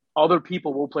other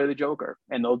people will play the Joker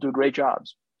and they'll do great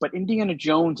jobs. But Indiana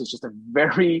Jones is just a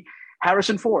very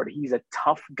Harrison Ford. He's a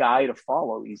tough guy to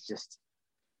follow. He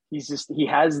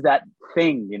has that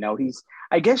thing.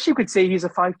 I guess you could say he's a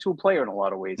 5-tool player in a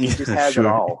lot of ways. He just has it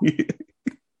all.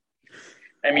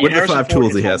 I mean, What are the Harrison 5 Ford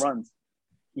tools he hits has? home runs.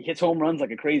 He hits home runs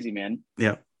like a crazy man.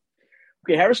 Yeah.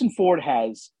 Okay, Harrison Ford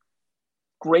has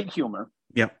great humor.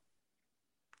 Yeah.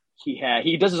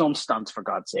 He does his own stunts, for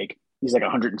God's sake. He's like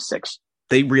 106.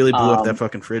 They really blew up that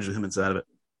fucking fridge with him inside of it.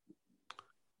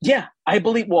 Yeah, I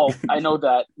believe. Well, I know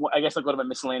that. I guess I'll go to my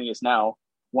miscellaneous now.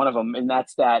 One of them, and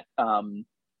that's that.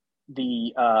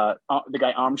 The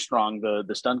guy Armstrong,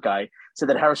 the stunt guy, said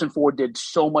that Harrison Ford did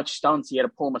so much stunts he had to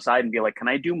pull him aside and be like, "Can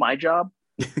I do my job?"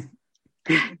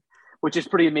 Which is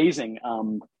pretty amazing.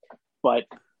 But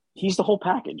he's the whole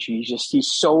package.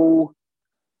 He's so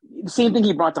the same thing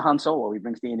he brought to Han Solo. He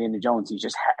brings to Indiana Jones. He's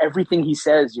just everything he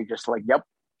says. You're just like, "Yep,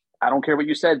 I don't care what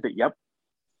you said, but yep."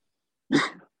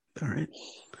 All right.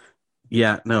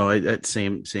 Yeah, no,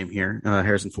 same here.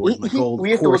 Harrison Ford, my gold.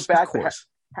 We have to look back. Of course.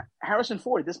 Harrison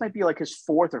Ford, this might be like his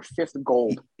 4th or 5th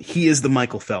gold. He is the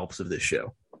Michael Phelps of this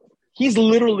show. He's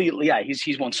literally,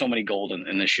 he's won so many gold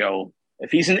in the show.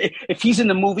 If he's in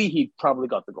the movie, he probably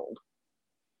got the gold.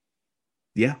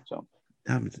 Yeah. So,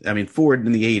 I mean, Ford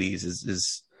in the 80s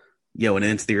is and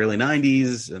into the early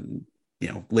 90s and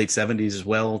late 70s as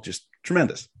well. Just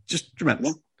tremendous. Yeah.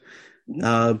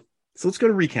 Mm-hmm. So let's go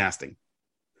to recasting.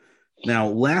 Now,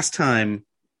 last time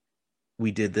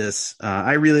we did this,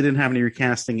 I really didn't have any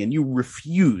recasting, and you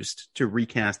refused to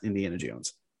recast Indiana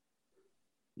Jones.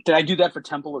 Did I do that for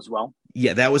Temple as well?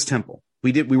 Yeah, that was Temple.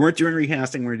 We weren't doing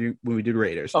recasting when we did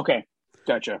Raiders. Okay,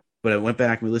 gotcha. But I went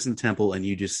back and we listened to Temple, and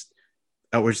you just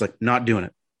we're just like, not doing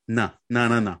it. No. Not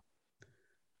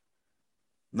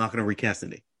going to recast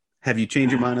Indy. Have you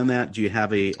changed your mind on that? Do you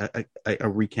have a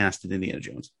recasted Indiana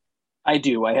Jones? I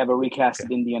do. I have a recasted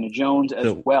Indiana Jones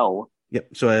as well.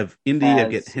 Yep. So I have Indy,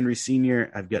 I've got Henry Sr.,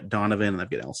 I've got Donovan, and I've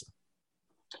got Elsa.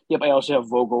 Yep. I also have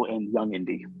Vogel and young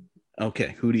Indy.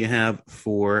 Okay. Who do you have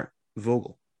for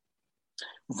Vogel?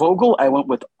 Vogel, I went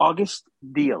with August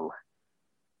Diehl.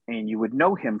 And you would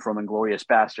know him from Inglourious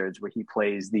Bastards, where he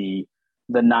plays the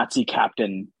Nazi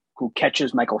captain who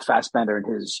catches Michael Fassbender in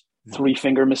his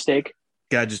 3-finger mistake.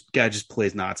 Guy just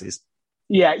plays Nazis.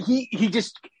 Yeah, he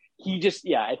just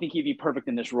I think he'd be perfect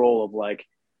in this role of like,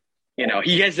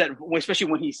 he has that,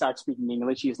 especially when he starts speaking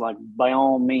English, he's like, by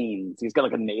all means, he's got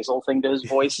like a nasal thing to his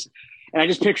voice. And I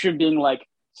just picture him being like,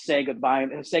 say goodbye.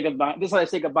 This is how I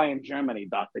say goodbye in Germany,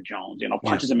 Dr. Jones,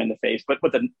 punches him in the face, but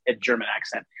with a German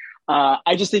accent.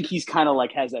 I just think he's kind of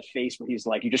like has that face where he's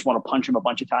like, you just want to punch him a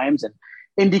bunch of times. And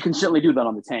Indy can certainly do that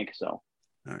on the tank. So,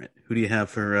 all right. Who do you have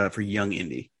for young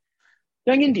Indy?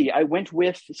 Young Indy, I went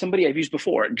with somebody I've used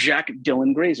before, Jack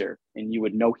Dylan Grazer, and you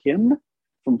would know him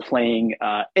from playing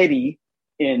Eddie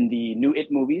in the new It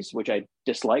movies, which I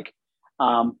dislike.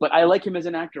 But I like him as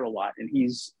an actor a lot, and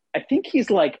I think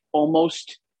he's like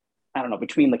almost, I don't know,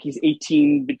 between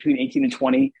 18 and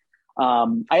 20.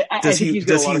 Does he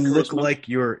look like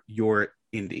your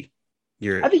Indy?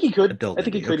 I think he could. Adult I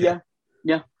think Indy. He could. Okay.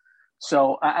 Yeah.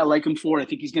 So I like him for it. I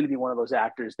think he's going to be one of those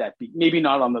actors that maybe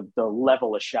not on the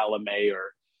level of Chalamet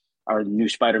or the new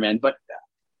Spider-Man, but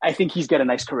I think he's got a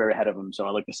nice career ahead of him. So I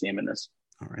like to see him in this.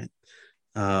 All right.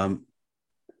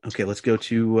 Okay, let's go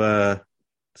to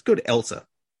Elsa.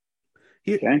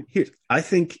 Here, I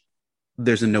think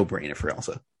there's a no-brainer for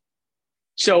Elsa.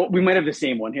 So we might have the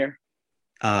same one here.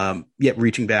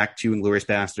 Reaching back to Inglourious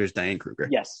Bastards, Diane Kruger.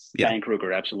 Yes, yeah. Diane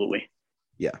Kruger, absolutely.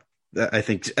 Yeah, I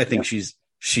think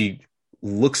she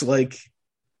looks like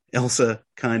Elsa,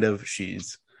 kind of.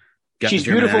 She's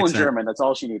beautiful in German. That's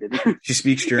all she needed. She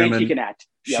speaks German. And she can act.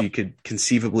 Yep. She could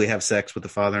conceivably have sex with the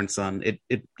father and son.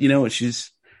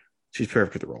 She's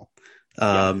perfect for the role.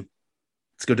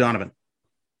 Let's go Donovan.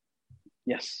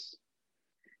 Yes.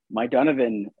 My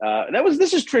Donovan.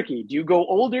 This is tricky. Do you go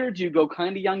older? Do you go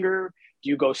kind of younger? Do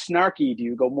you go snarky? Do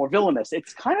you go more villainous?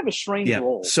 It's kind of a strange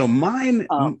role. So mine,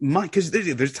 because there's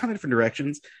a ton of different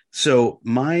directions. So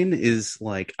mine is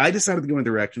like, I decided to go in a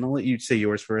direction. I'll let you say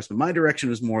yours first, but my direction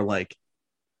was more like,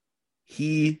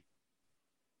 he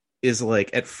is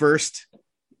like, at first,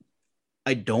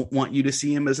 I don't want you to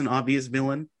see him as an obvious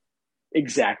villain.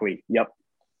 Exactly. Yep.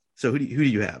 So who do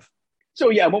you have?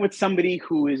 So yeah, I went with somebody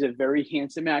who is a very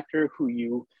handsome actor who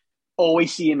you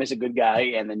always see him as a good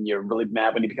guy, and then you're really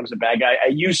mad when he becomes a bad guy. I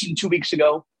used him 2 weeks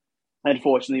ago,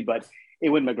 unfortunately, but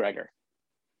Ewan McGregor.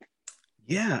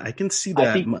 Yeah, I can see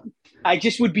that. I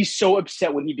just would be so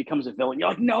upset when he becomes a villain. You're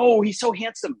like, no, he's so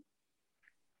handsome.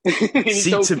 He's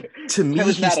See, so to me,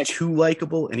 he's charismatic. too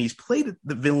likable, and he's played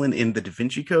the villain in the Da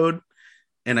Vinci Code,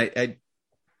 and I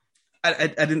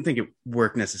didn't think it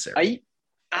worked necessarily.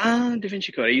 Da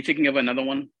Vinci Code. Are you thinking of another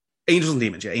one? Angels and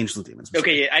Demons, yeah, Angels and Demons.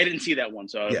 Okay, yeah, I didn't see that one,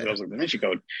 so I was like Da Vinci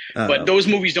Code. Uh, But those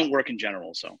movies don't work in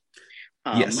general, so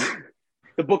yes,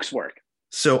 the books work.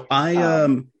 so I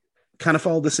kind of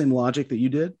followed the same logic that you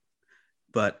did,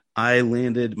 but I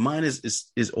landed. Mine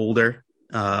is older,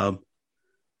 and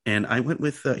I went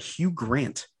with Hugh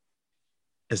Grant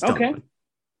as Donovan. Okay,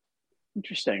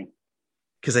 interesting.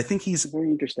 Because I think he's Very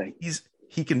interesting.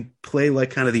 He can play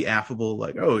like kind of the affable,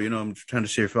 like, oh, I'm trying to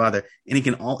save your father, and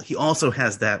he also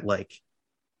has that like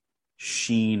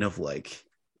sheen of like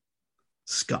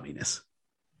scumminess.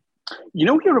 You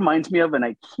know what he reminds me of, and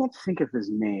I can't think of his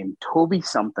name. Toby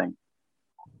something.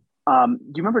 Do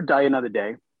you remember Die Another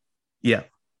Day? Yeah,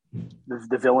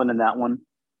 The villain in that one.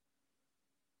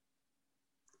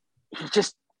 He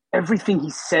just everything he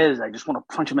says, I just want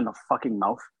to punch him in the fucking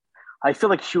mouth. I feel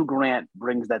like Hugh Grant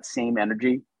brings that same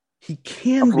energy. he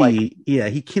can be. Yeah,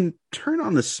 he can turn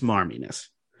on the smarminess.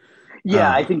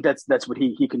 Yeah, I think that's what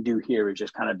he can do here is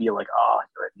just kind of be like, oh,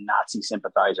 you're a Nazi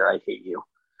sympathizer. I hate you.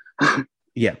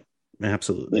 Yeah,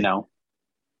 absolutely.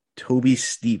 Toby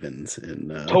Stevens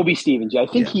and Toby Stevens. Yeah, I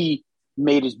think he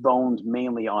made his bones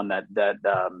mainly on that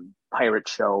pirate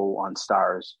show on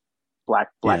Stars, Black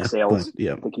Sails.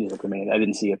 I think he's like the main. I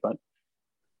didn't see it, but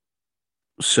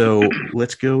so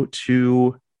let's go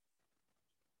to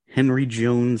Henry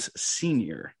Jones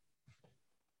Sr.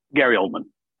 Gary Oldman.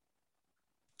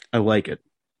 I like it.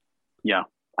 Yeah.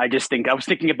 I was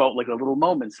thinking about like the little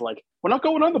moments, like we're not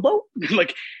going on the boat,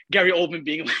 like Gary Oldman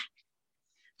being like,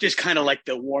 just kind of like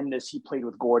the warmness he played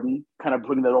with Gordon, kind of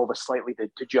bringing that over slightly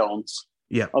to Jones.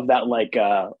 Yeah. Of that like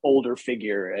older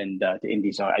figure and to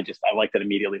Indy. So I liked it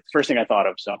immediately. First thing I thought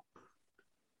of. So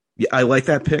yeah, I like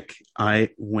that pick.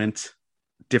 I went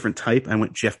different type. I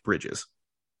went Jeff Bridges.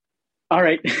 All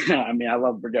right. I mean, I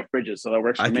love Jeff Bridges, so that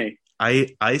works for me.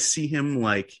 I see him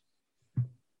like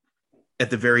at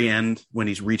the very end when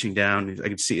he's reaching down. I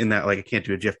can see in that, like, I can't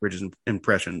do a Jeff Bridges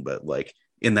impression, but like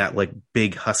in that like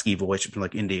big husky voice from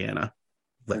like Indiana,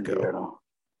 let go.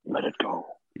 Let it go.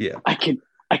 Yeah.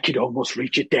 I could almost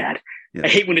reach it, Dad. Yeah. I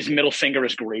hate when his middle finger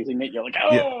is grazing it. You're like,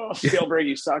 oh, Spielberg,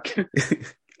 you suck. I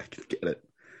can get it.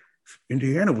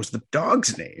 Indiana was the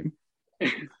dog's name.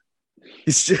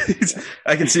 It's just,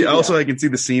 I can see. Also, I can see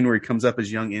the scene where he comes up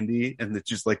as young Indy, and it's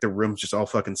just like the room's just all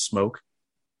fucking smoke.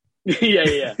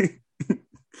 Yeah. It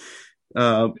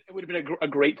would have been a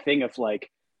great thing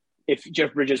if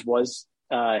Jeff Bridges was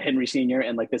Henry Sr.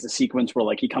 and like there's a sequence where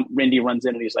like Randy runs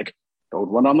in and he's like, "Don't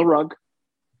run on the rug.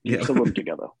 Keep the room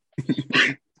together."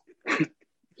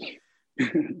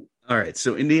 All right,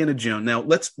 so Indiana Jones. Now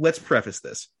let's preface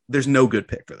this. There's no good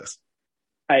pick for this.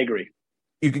 I agree.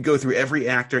 You could go through every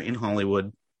actor in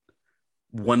Hollywood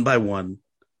one by one,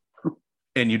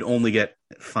 and you'd only get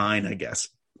fine, I guess.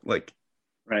 Like,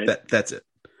 right. That's it.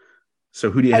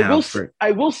 So who do you have?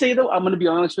 I will say, though, I'm going to be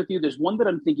honest with you. There's one that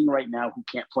I'm thinking right now who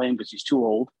can't play him because he's too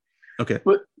old. Okay.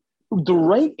 But the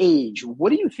right age,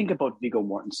 what do you think about Viggo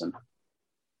Mortensen?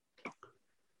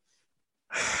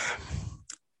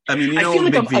 I mean,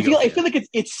 I feel like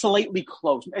it's slightly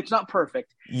close. It's not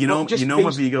perfect. I'm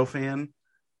a Viggo fan.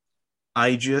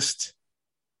 I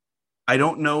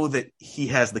don't know that he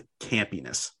has the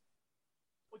campiness.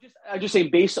 I just say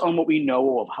based on what we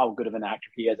know of how good of an actor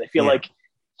he is, I feel like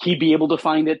he'd be able to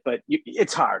find it, but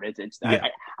it's hard.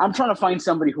 I'm trying to find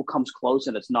somebody who comes close,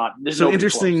 and it's not. So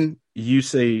interesting you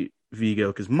say Viggo,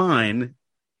 because mine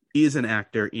is an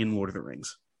actor in Lord of the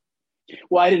Rings.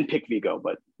 Well, I didn't pick Viggo,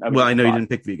 but I know you didn't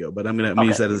pick Viggo, but I'm gonna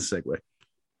use that as a segue.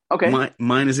 Okay.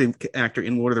 Mine is an actor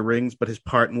in Lord of the Rings, but his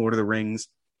part in Lord of the Rings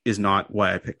is not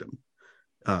why I picked him,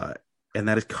 and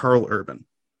that is Karl Urban.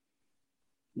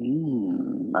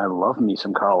 I love me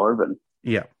some Karl Urban.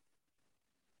 Yeah.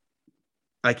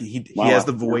 He has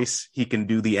the voice. He can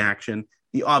do the action.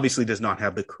 He obviously does not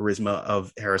have the charisma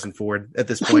of Harrison Ford at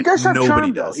this point. He does have Nobody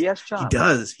charm, does. Though. He has charm.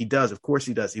 He does. Of course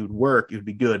he does. He would work. It would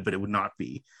be good, but it would not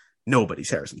be nobody's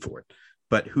Harrison Ford.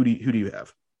 But who do you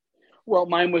have? Well,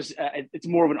 mine was. It's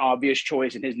more of an obvious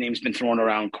choice, and his name's been thrown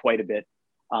around quite a bit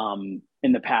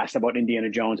in the past about Indiana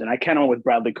Jones, and I kind of went with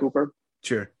Bradley Cooper.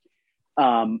 Sure.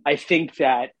 I think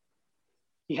that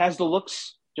he has the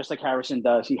looks just like Harrison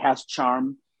does. He has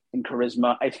charm and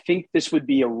charisma. I think this would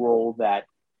be a role that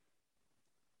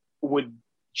would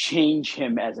change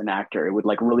him as an actor. It would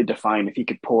like really define if he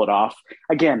could pull it off.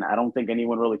 Again, I don't think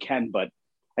anyone really can, but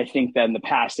I think that in the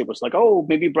past it was like, oh,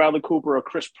 maybe Bradley Cooper or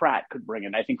Chris Pratt could bring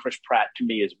in. I think Chris Pratt to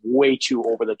me is way too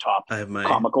over the top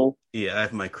comical. Yeah, I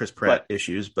have my Chris Pratt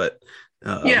issues, but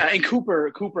yeah, and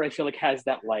Cooper I feel like has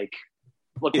that like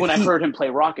when I heard him play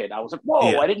Rocket, I was like,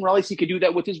 whoa, I didn't realize he could do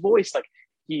that with his voice. Like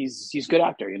he's a good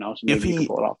actor, you know, so maybe he can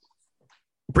pull it off.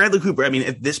 Bradley Cooper, I mean,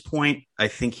 at this point, I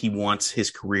think he wants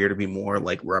his career to be more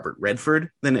like Robert Redford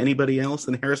than anybody else,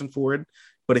 than Harrison Ford.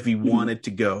 But if he wanted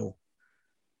to go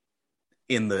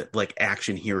in the like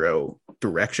action hero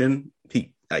direction,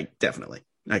 I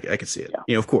could see it. Yeah.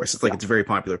 You know, of course, it's like it's a very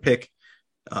popular pick.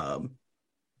 But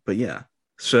yeah.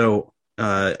 So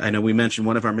I know we mentioned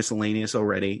one of our miscellaneous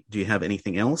already. Do you have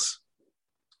anything else?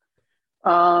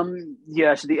 So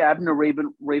the Abner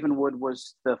Ravenwood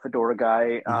was the Fedora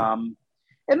guy.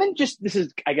 And then this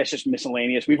is, I guess, just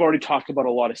miscellaneous. We've already talked about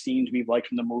a lot of scenes we've liked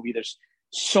from the movie. There's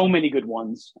so many good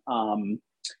ones.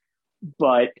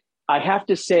 But I have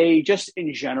to say, just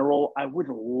in general, I would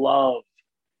love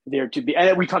there to be,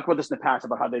 and we talked about this in the past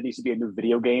about how there needs to be a new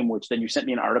video game, which then you sent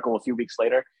me an article a few weeks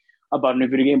later about a new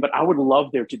video game. But I would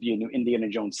love there to be a new Indiana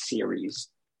Jones series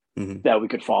that we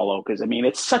could follow. Because, I mean,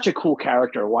 it's such a cool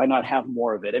character. Why not have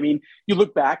more of it? I mean, you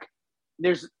look back,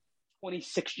 there's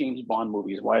 26 James Bond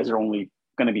movies. Why is there only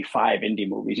going to be 5 indie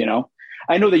movies, you know?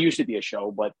 I know there used to be a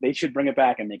show, but they should bring it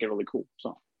back and make it really cool.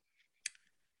 So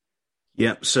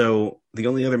yeah, so the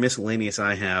only other miscellaneous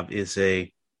I have is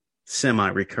a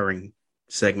semi-recurring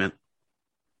segment.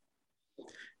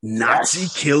 Nazi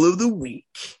Kill of the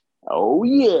Week. Oh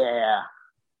yeah.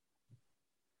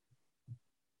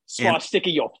 Swastika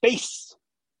your face.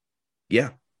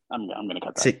 Yeah. I'm gonna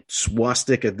cut that. Say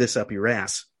swastika this up your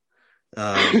ass.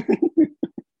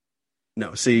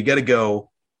 No, so you gotta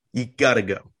go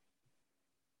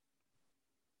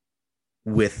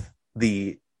with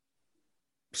the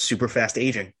super fast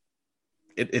aging.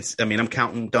 I'm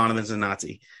counting Donovan as a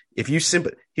Nazi. Here's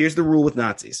the rule with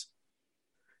Nazis.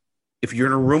 If you're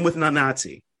in a room with a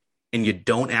Nazi and you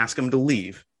don't ask him to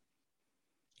leave,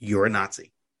 you're a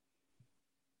Nazi.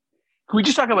 Can we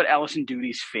just talk about Alison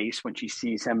Duty's face when she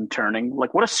sees him turning?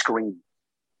 Like, what a scream.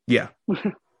 Yeah.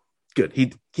 Good.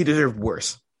 He deserved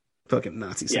worse. Fucking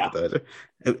Nazi sympathizer.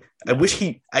 Yeah.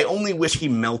 I only wish he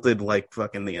melted like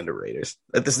fucking the Underraters.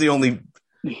 That's the only.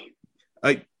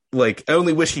 I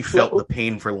only wish he felt the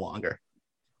pain for longer.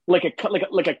 Like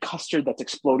a custard that's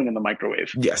exploding in the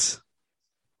microwave. Yes.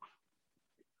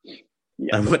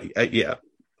 Yeah.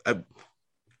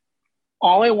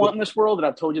 All I want in this world, and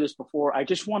I've told you this before, I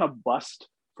just want a bust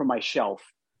from my shelf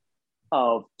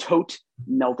of Tote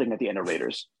melting at the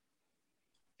Underraters.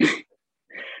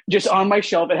 Just on my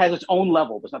shelf. It has its own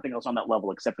level. There's nothing else on that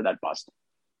level except for that bust.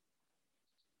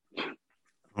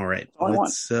 All right.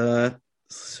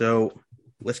 So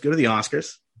let's go to the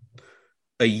Oscars.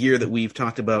 A year that we've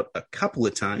talked about a couple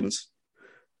of times.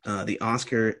 The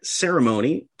Oscar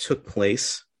ceremony took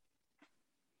place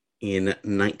in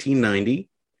 1990,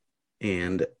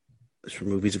 and for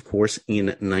movies, of course, in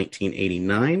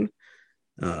 1989.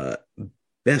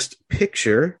 Best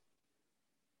Picture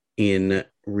in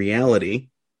reality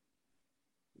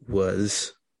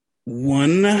was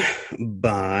won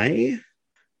by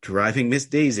Driving Miss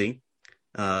Daisy.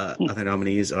 Other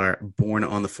nominees are Born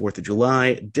on the 4th of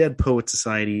July, Dead Poet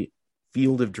Society,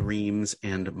 Field of Dreams,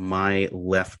 and My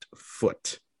Left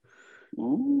Foot.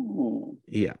 Ooh.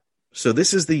 Yeah. So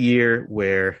this is the year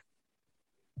where,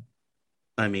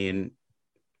 I mean,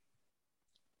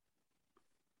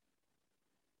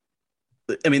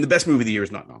 the best movie of the year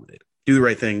is not nominated. Do the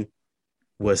Right Thing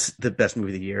was the best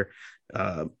movie of the year.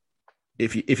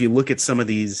 If you look at some of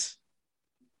the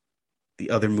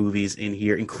other movies in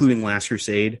here, including Last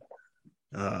Crusade,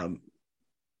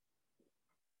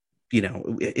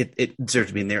 it deserves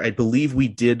to be in there. I believe we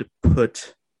did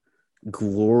put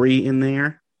Glory in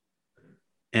there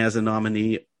as a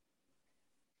nominee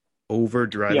over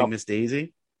Driving Miss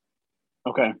Daisy.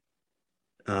 Okay.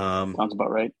 Sounds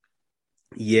about right.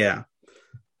 Yeah.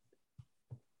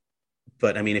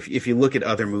 But I mean, if you look at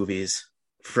other movies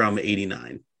from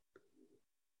 89,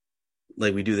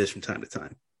 like we do this from time to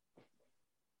time.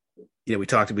 You know,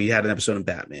 we had an episode of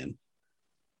Batman.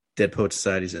 Dead Poet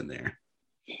Society's in there.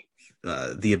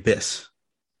 The Abyss.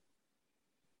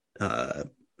 The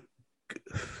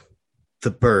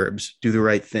Burbs, Do the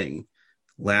Right Thing,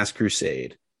 Last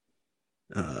Crusade,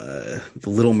 The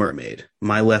Little Mermaid,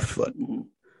 My Left Foot.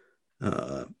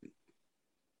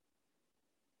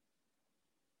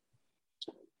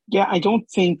 Yeah, I don't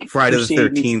think Friday the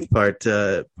 13th,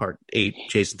 part 8,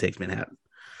 Jason Takes Manhattan.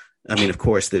 I mean, of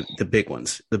course, the big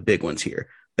ones here.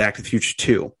 Back to the Future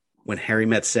 2, When Harry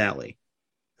Met Sally,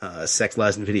 Sex,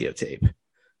 Lies, and Videotape,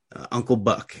 Uncle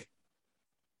Buck,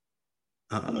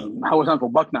 I mean, how was Uncle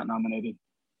Buck not nominated?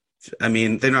 I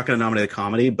mean, they're not going to nominate a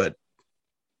comedy, but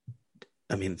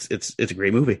I mean, it's a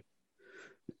great movie.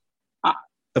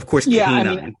 Of course, Yeah, K9.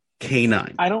 I mean,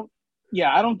 K9. I don't.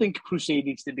 Yeah, I don't think Crusade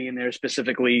needs to be in there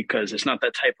specifically because it's not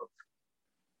that type of.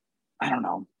 I don't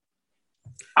know.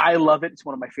 I love it. It's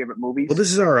one of my favorite movies. Well,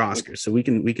 this is our Oscar, so we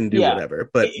can do Yeah, whatever.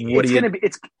 But it's gonna be.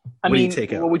 It's. I what do you mean,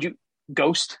 take out? what would you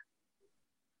Ghost?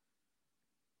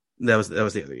 That was the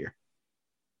other year.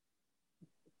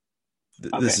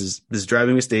 Okay. This is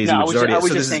Driving Miss Daisy, No, which is already. I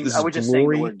was So just this saying. is I was just saying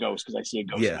the word Ghost because I see a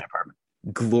ghost in my apartment.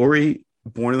 Glory,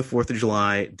 Born on the 4th of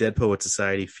July, Dead Poet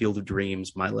Society, Field of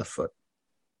Dreams, My Left Foot.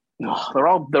 Oh, they're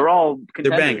all contenders.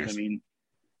 They're bangers. I mean,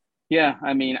 yeah.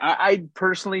 I mean, I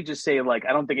personally just say like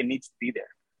I don't think it needs to be there.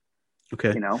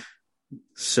 Okay. You know.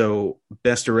 So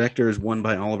Best Director is won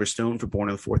by Oliver Stone for Born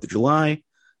on the 4th of July.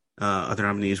 Other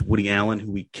nominees: Woody Allen,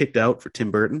 who we kicked out for Tim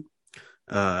Burton.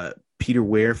 Peter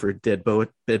Weir for Dead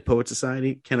Poet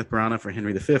Society. Kenneth Branagh for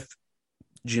Henry V.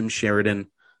 Jim Sheridan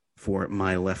for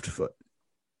My Left Foot.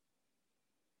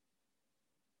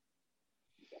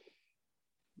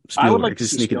 I would like to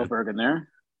see Spielberg in there.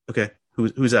 Okay,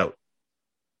 who's out?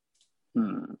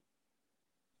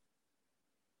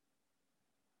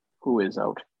 Who is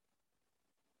out?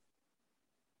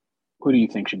 Who do you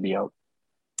think should be out?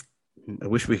 I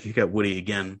wish we could get Woody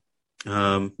again.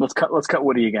 Let's cut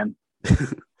Woody again.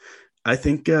 I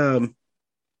think Dead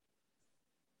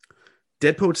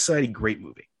Poet Society, great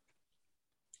movie.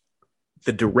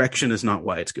 The direction is not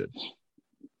why it's good.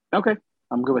 Okay,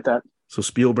 I'm good with that. So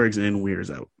Spielberg's in,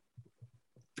 Weir's out.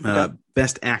 Okay.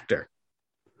 Best Actor: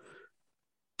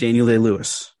 Daniel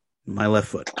Day-Lewis, My Left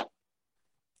Foot.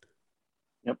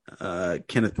 Yep.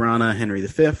 Kenneth Branagh, Henry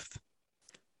V.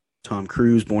 Tom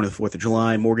Cruise, Born on the 4th of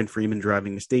July. Morgan Freeman,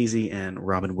 Driving Miss Daisy, and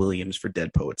Robin Williams for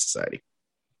Dead Poet Society.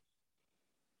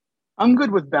 I'm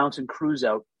good with bouncing Cruise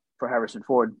out for Harrison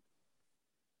Ford.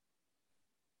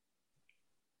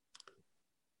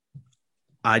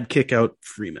 I'd kick out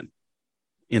Freeman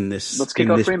in this. Let's kick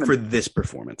out Freeman for this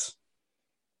performance.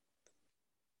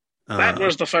 That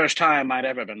was the first time I'd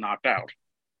ever been knocked out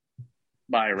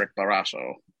by Rick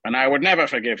Barrasso, and I would never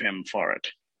forgive him for it.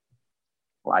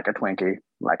 Like a Twinkie.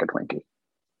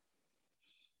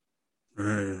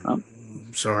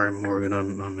 Sorry, Morgan,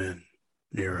 I'm in.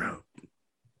 You're out.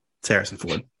 It's Harrison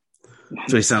Ford.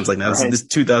 So he sounds like now. This is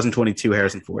 2022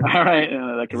 Harrison Ford. All right,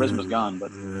 that charisma's gone,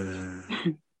 but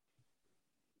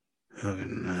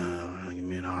give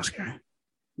me an Oscar.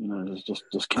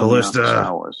 Just kill me off of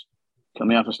Star Wars. Kill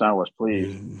me off of Star Wars,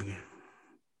 please.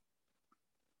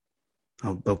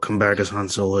 I'll come back as Han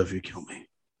Solo if you kill me.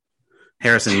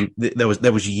 Harrison,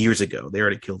 that was years ago. They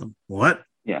already killed him. What?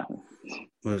 Yeah.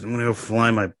 I'm gonna go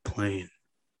fly my plane.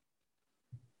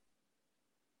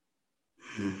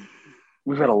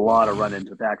 We've had a lot of run-ins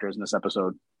with actors in this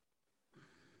episode.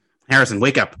 Harrison,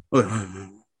 wake up.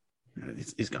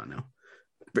 He's gone now.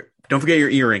 Don't forget your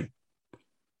earring.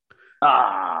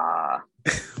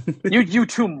 You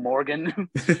too, Morgan.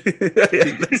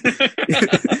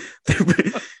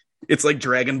 It's like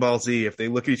Dragon Ball Z. If they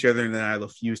look at each other in the eye, they'll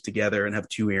fuse together and have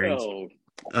two earrings.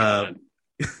 Oh,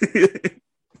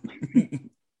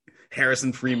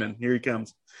 Harrison Freeman, here he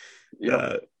comes.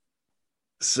 Yep.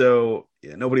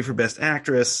 Nobody for Best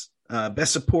Actress.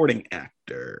 Best Supporting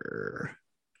Actor.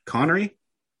 Connery?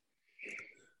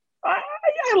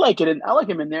 I like it. I like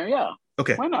him in there, yeah.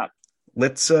 Okay. Why not?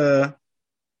 Let's go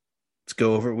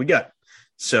over what we got.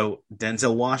 So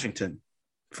Denzel Washington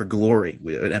for Glory,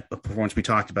 a performance we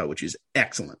talked about, which is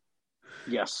excellent.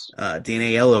 Yes. Dan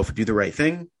Aiello for Do the Right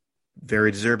Thing,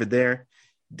 very deserved there.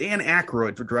 Dan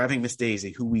Aykroyd for Driving Miss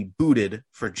Daisy, who we booted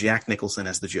for Jack Nicholson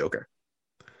as the Joker.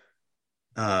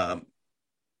 Oh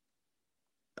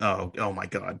my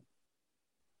God.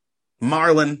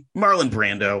 Marlon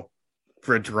Brando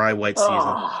for A Dry White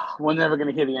Season. We're never going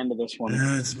to hear the end of this one.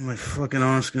 It's my fucking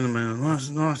Oscar, man.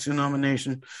 Oscar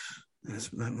nomination.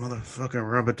 That motherfucker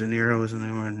Robert De Niro isn't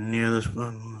anywhere near this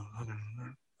motherfucker.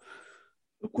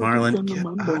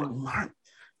 Marlon.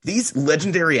 These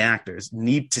legendary actors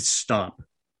need to stop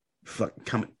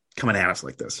coming at us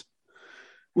like this.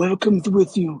 Welcome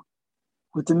with you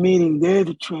with the meeting. They're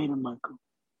the traitor, Michael.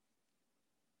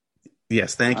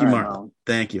 Yes, thank you, Marlon.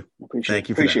 Thank you.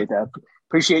 Appreciate that.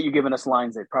 Appreciate you giving us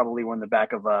lines that probably were in the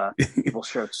back of people's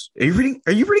shirts. Are you reading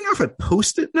off a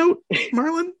Post-it note,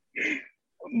 Marlon?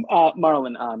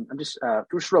 Marlon, I'm just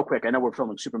real quick. I know we're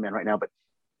filming Superman right now, but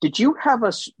did you have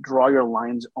us draw your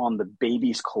lines on the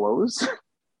baby's clothes?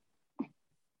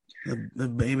 The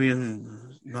baby is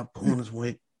not pulling his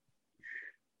weight.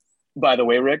 By the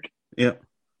way, Rick. Yeah.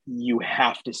 You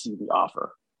have to see The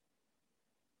Offer.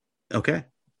 Okay.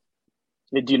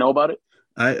 Do you know about it?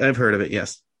 I've heard of it.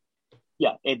 Yes.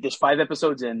 Yeah, there's 5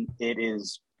 episodes in. It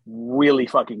is really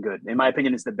fucking good. In my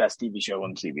opinion, it's the best TV show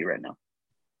on TV right now.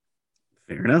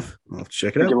 Fair enough. I'll check I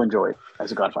it think out. you'll enjoy it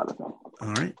as a Godfather fan.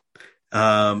 All right.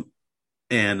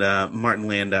 And Martin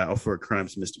Landau for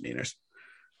Crimes and Misdemeanors.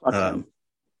 Does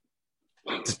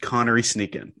Connery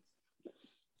sneak in?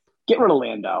 Get rid of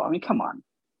Landau. I mean, come on.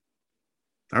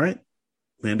 All right.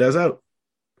 Landau's out.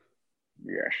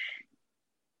 Yes.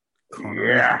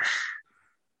 Connery. Yes.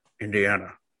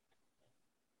 Indiana.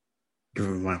 Give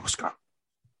him my Oscar.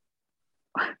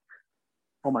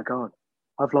 Oh my God.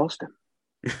 I've lost him.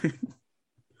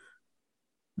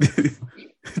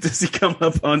 Does he come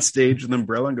up on stage with an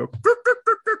umbrella and go?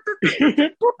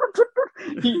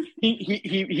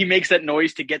 he makes that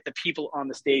noise to get the people on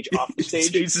the stage off the stage.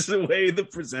 He chases away the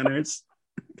presenters.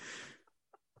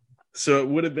 So it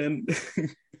would have been.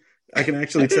 I can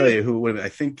actually tell you who it would have been. I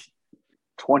think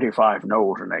 25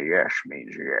 no's and a yes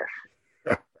means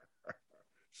yes.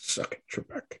 Suck it,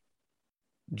 Trebek.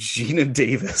 Gina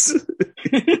Davis.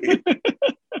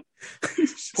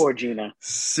 Poor Gina.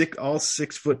 All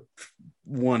 6'1"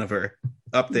 of her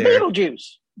up there.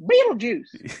 Beetlejuice.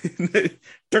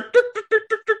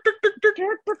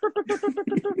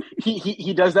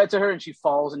 He does that to her, and she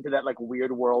falls into that like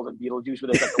weird world of Beetlejuice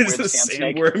where there's like a weird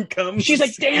sandworm comes. She's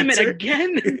like, "Damn it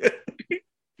again!"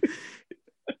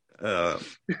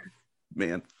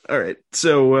 Man. All right.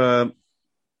 So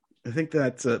I think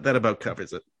that about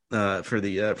covers it for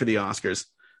the Oscars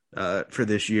for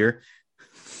this year.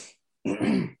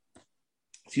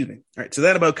 Excuse me. All right. So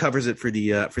that about covers it for the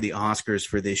Oscars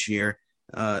for this year.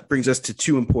 Brings us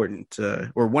to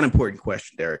one important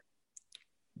question, Derek.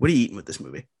 What are you eating with this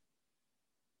movie?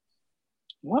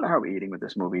 What are we eating with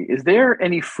this movie? Is there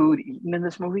any food eaten in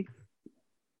this movie?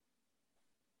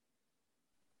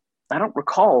 I don't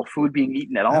recall food being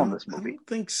eaten at all in this movie. I don't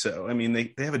think so. I mean,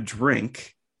 they have a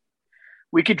drink.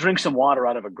 We could drink some water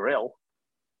out of a grill.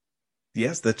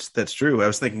 Yes, that's true. I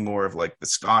was thinking more of like the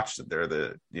scotch that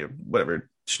they're whatever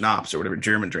schnapps or whatever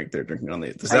German drink they're drinking on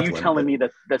the Zeppelin. Are you telling me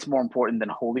that's more important than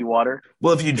holy water?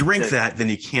 Well, if you drink that, then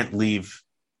you can't leave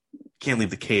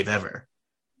the cave ever.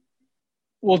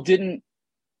 Well, didn't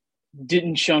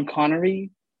Sean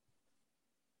Connery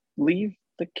leave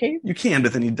the cave? You can,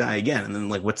 but then you die again, and then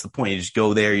like, what's the point? You just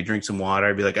go there, you drink some water,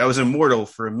 I'd be like, I was immortal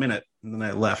for a minute, and then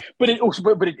I left. But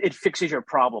it fixes your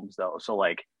problems though. So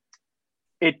like,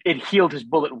 it healed his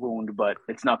bullet wound, but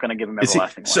it's not going to give him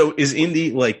everlasting life. So is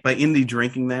Indy like by Indy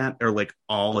drinking that, or like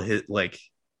all of his like,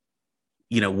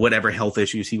 whatever health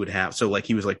issues he would have? So like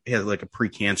he had like a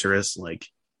precancerous like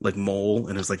mole,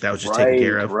 and it was like that was just taken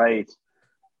care of. Right.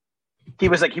 He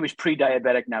was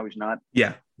pre-diabetic. Now he's not.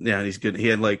 Yeah, he's good. He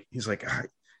had like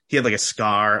a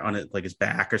scar on it, like his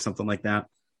back or something like that,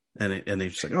 and they're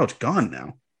just like, oh, it's gone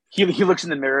now. He looks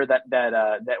in the mirror, that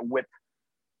whip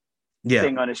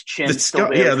thing on his chin. The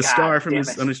scar from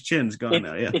on his chin's gone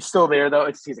now. Yeah, it's still there though.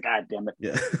 He's like, God damn it.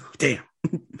 Yeah, damn.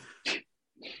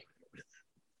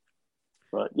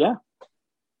 But yeah.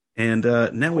 And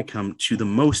now we come to the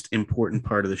most important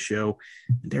part of the show.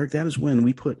 Derek, that is when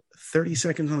we put 30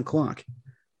 seconds on the clock.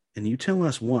 And you tell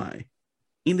us why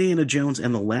Indiana Jones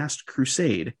and the Last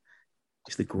Crusade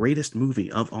is the greatest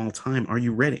movie of all time. Are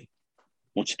you ready?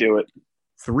 Let's do it.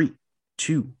 3,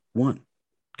 2, 1,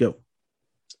 go.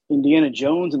 Indiana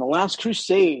Jones and the Last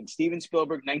Crusade, Steven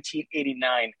Spielberg,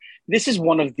 1989. This is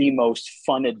one of the most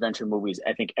fun adventure movies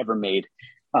I think ever made.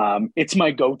 It's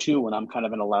my go-to when I'm kind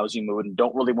of in a lousy mood and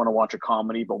don't really want to watch a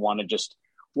comedy, but want to just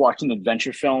watch an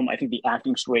adventure film. I think the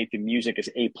acting's great. The music is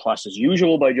A+ as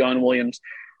usual by John Williams.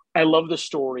 I love the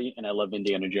story and I love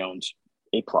Indiana Jones.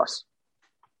 A+. All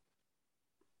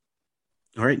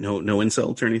right. No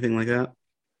insults or anything like that.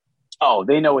 Oh,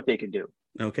 they know what they can do.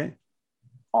 Okay.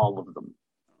 All of them.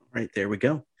 All right. There we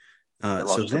go. They're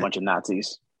all just a bunch of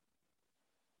Nazis.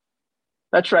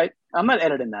 That's right. I'm not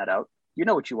editing that out. You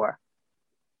know what you are.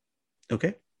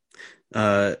 Okay.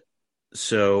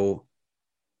 So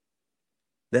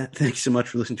thanks so much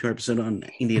for listening to our episode on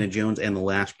Indiana Jones and the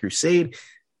Last Crusade.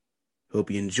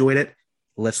 Hope you enjoyed it.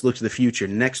 Let's look to the future.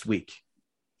 Next week,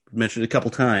 we mentioned it a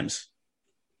couple times.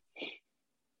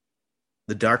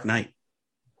 The Dark Knight.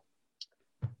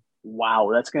 Wow,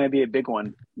 that's going to be a big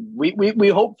one. We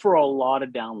hope for a lot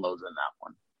of downloads on that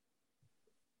one.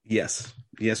 Yes,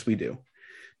 we do.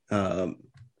 And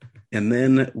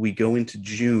then we go into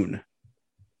June.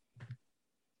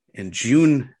 And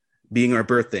June being our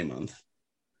birthday month,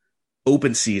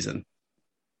 open season.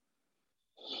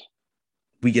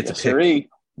 We get to pick. Sirree.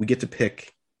 We get to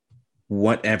pick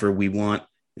whatever we want.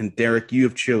 And Derek, you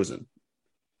have chosen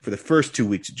for the first 2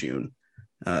 weeks of June,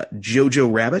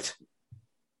 Jojo Rabbit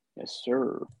Yes,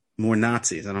 sir. More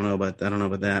Nazis. I don't know about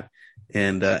that.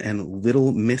 And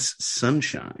Little Miss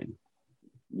Sunshine.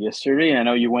 Yes, sir. And I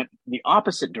know you went the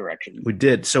opposite direction. We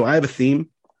did. So I have a theme,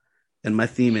 and my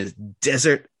theme is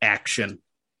desert action.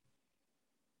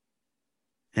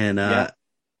 And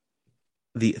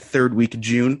the third week of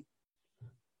June.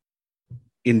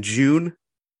 In June,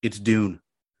 it's Dune.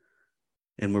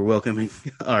 And we're welcoming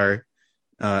our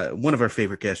one of our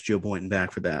favorite guests, Joe Boynton,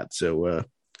 back for that. So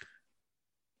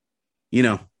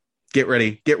get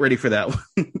ready for that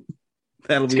one.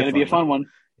 That'll It's going to be a fun one.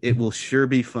 It will sure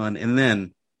be fun. And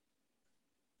then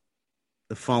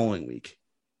the following week,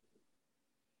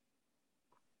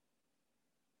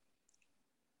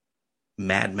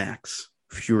 Mad Max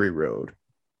Fury Road.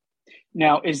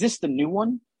 Now, is this the new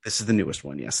one? This is the newest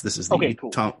one. Yes, this is the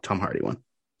cool. Tom Hardy one.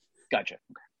 Gotcha.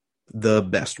 The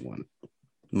best one,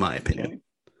 my opinion.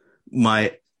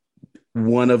 Okay.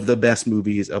 One of the best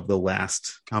movies of the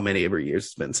last how many ever years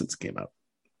it's been since it came out.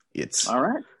 It's all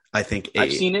right. I think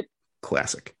I've seen it.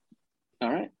 Classic. All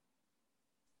right.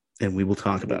 And we will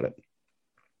talk about it.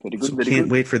 Pretty good. So can't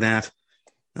wait for that.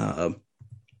 And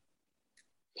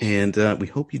we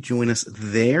hope you join us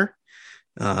there.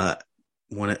 Want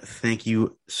to thank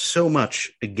you so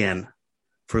much again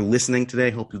for listening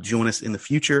today. Hope you'll join us in the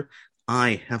future.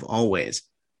 I have always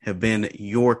been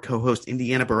your co-host,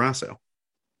 Indiana Barrasso.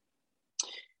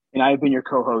 And I have been your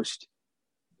co-host,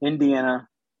 Indiana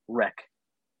Wreck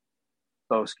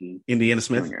Boski. Indiana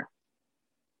Smith. Jr.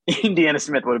 Indiana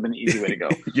Smith would have been the easy way to go.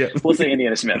 Yeah. We'll say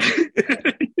Indiana Smith.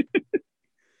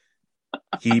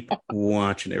 Keep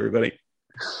watching, everybody.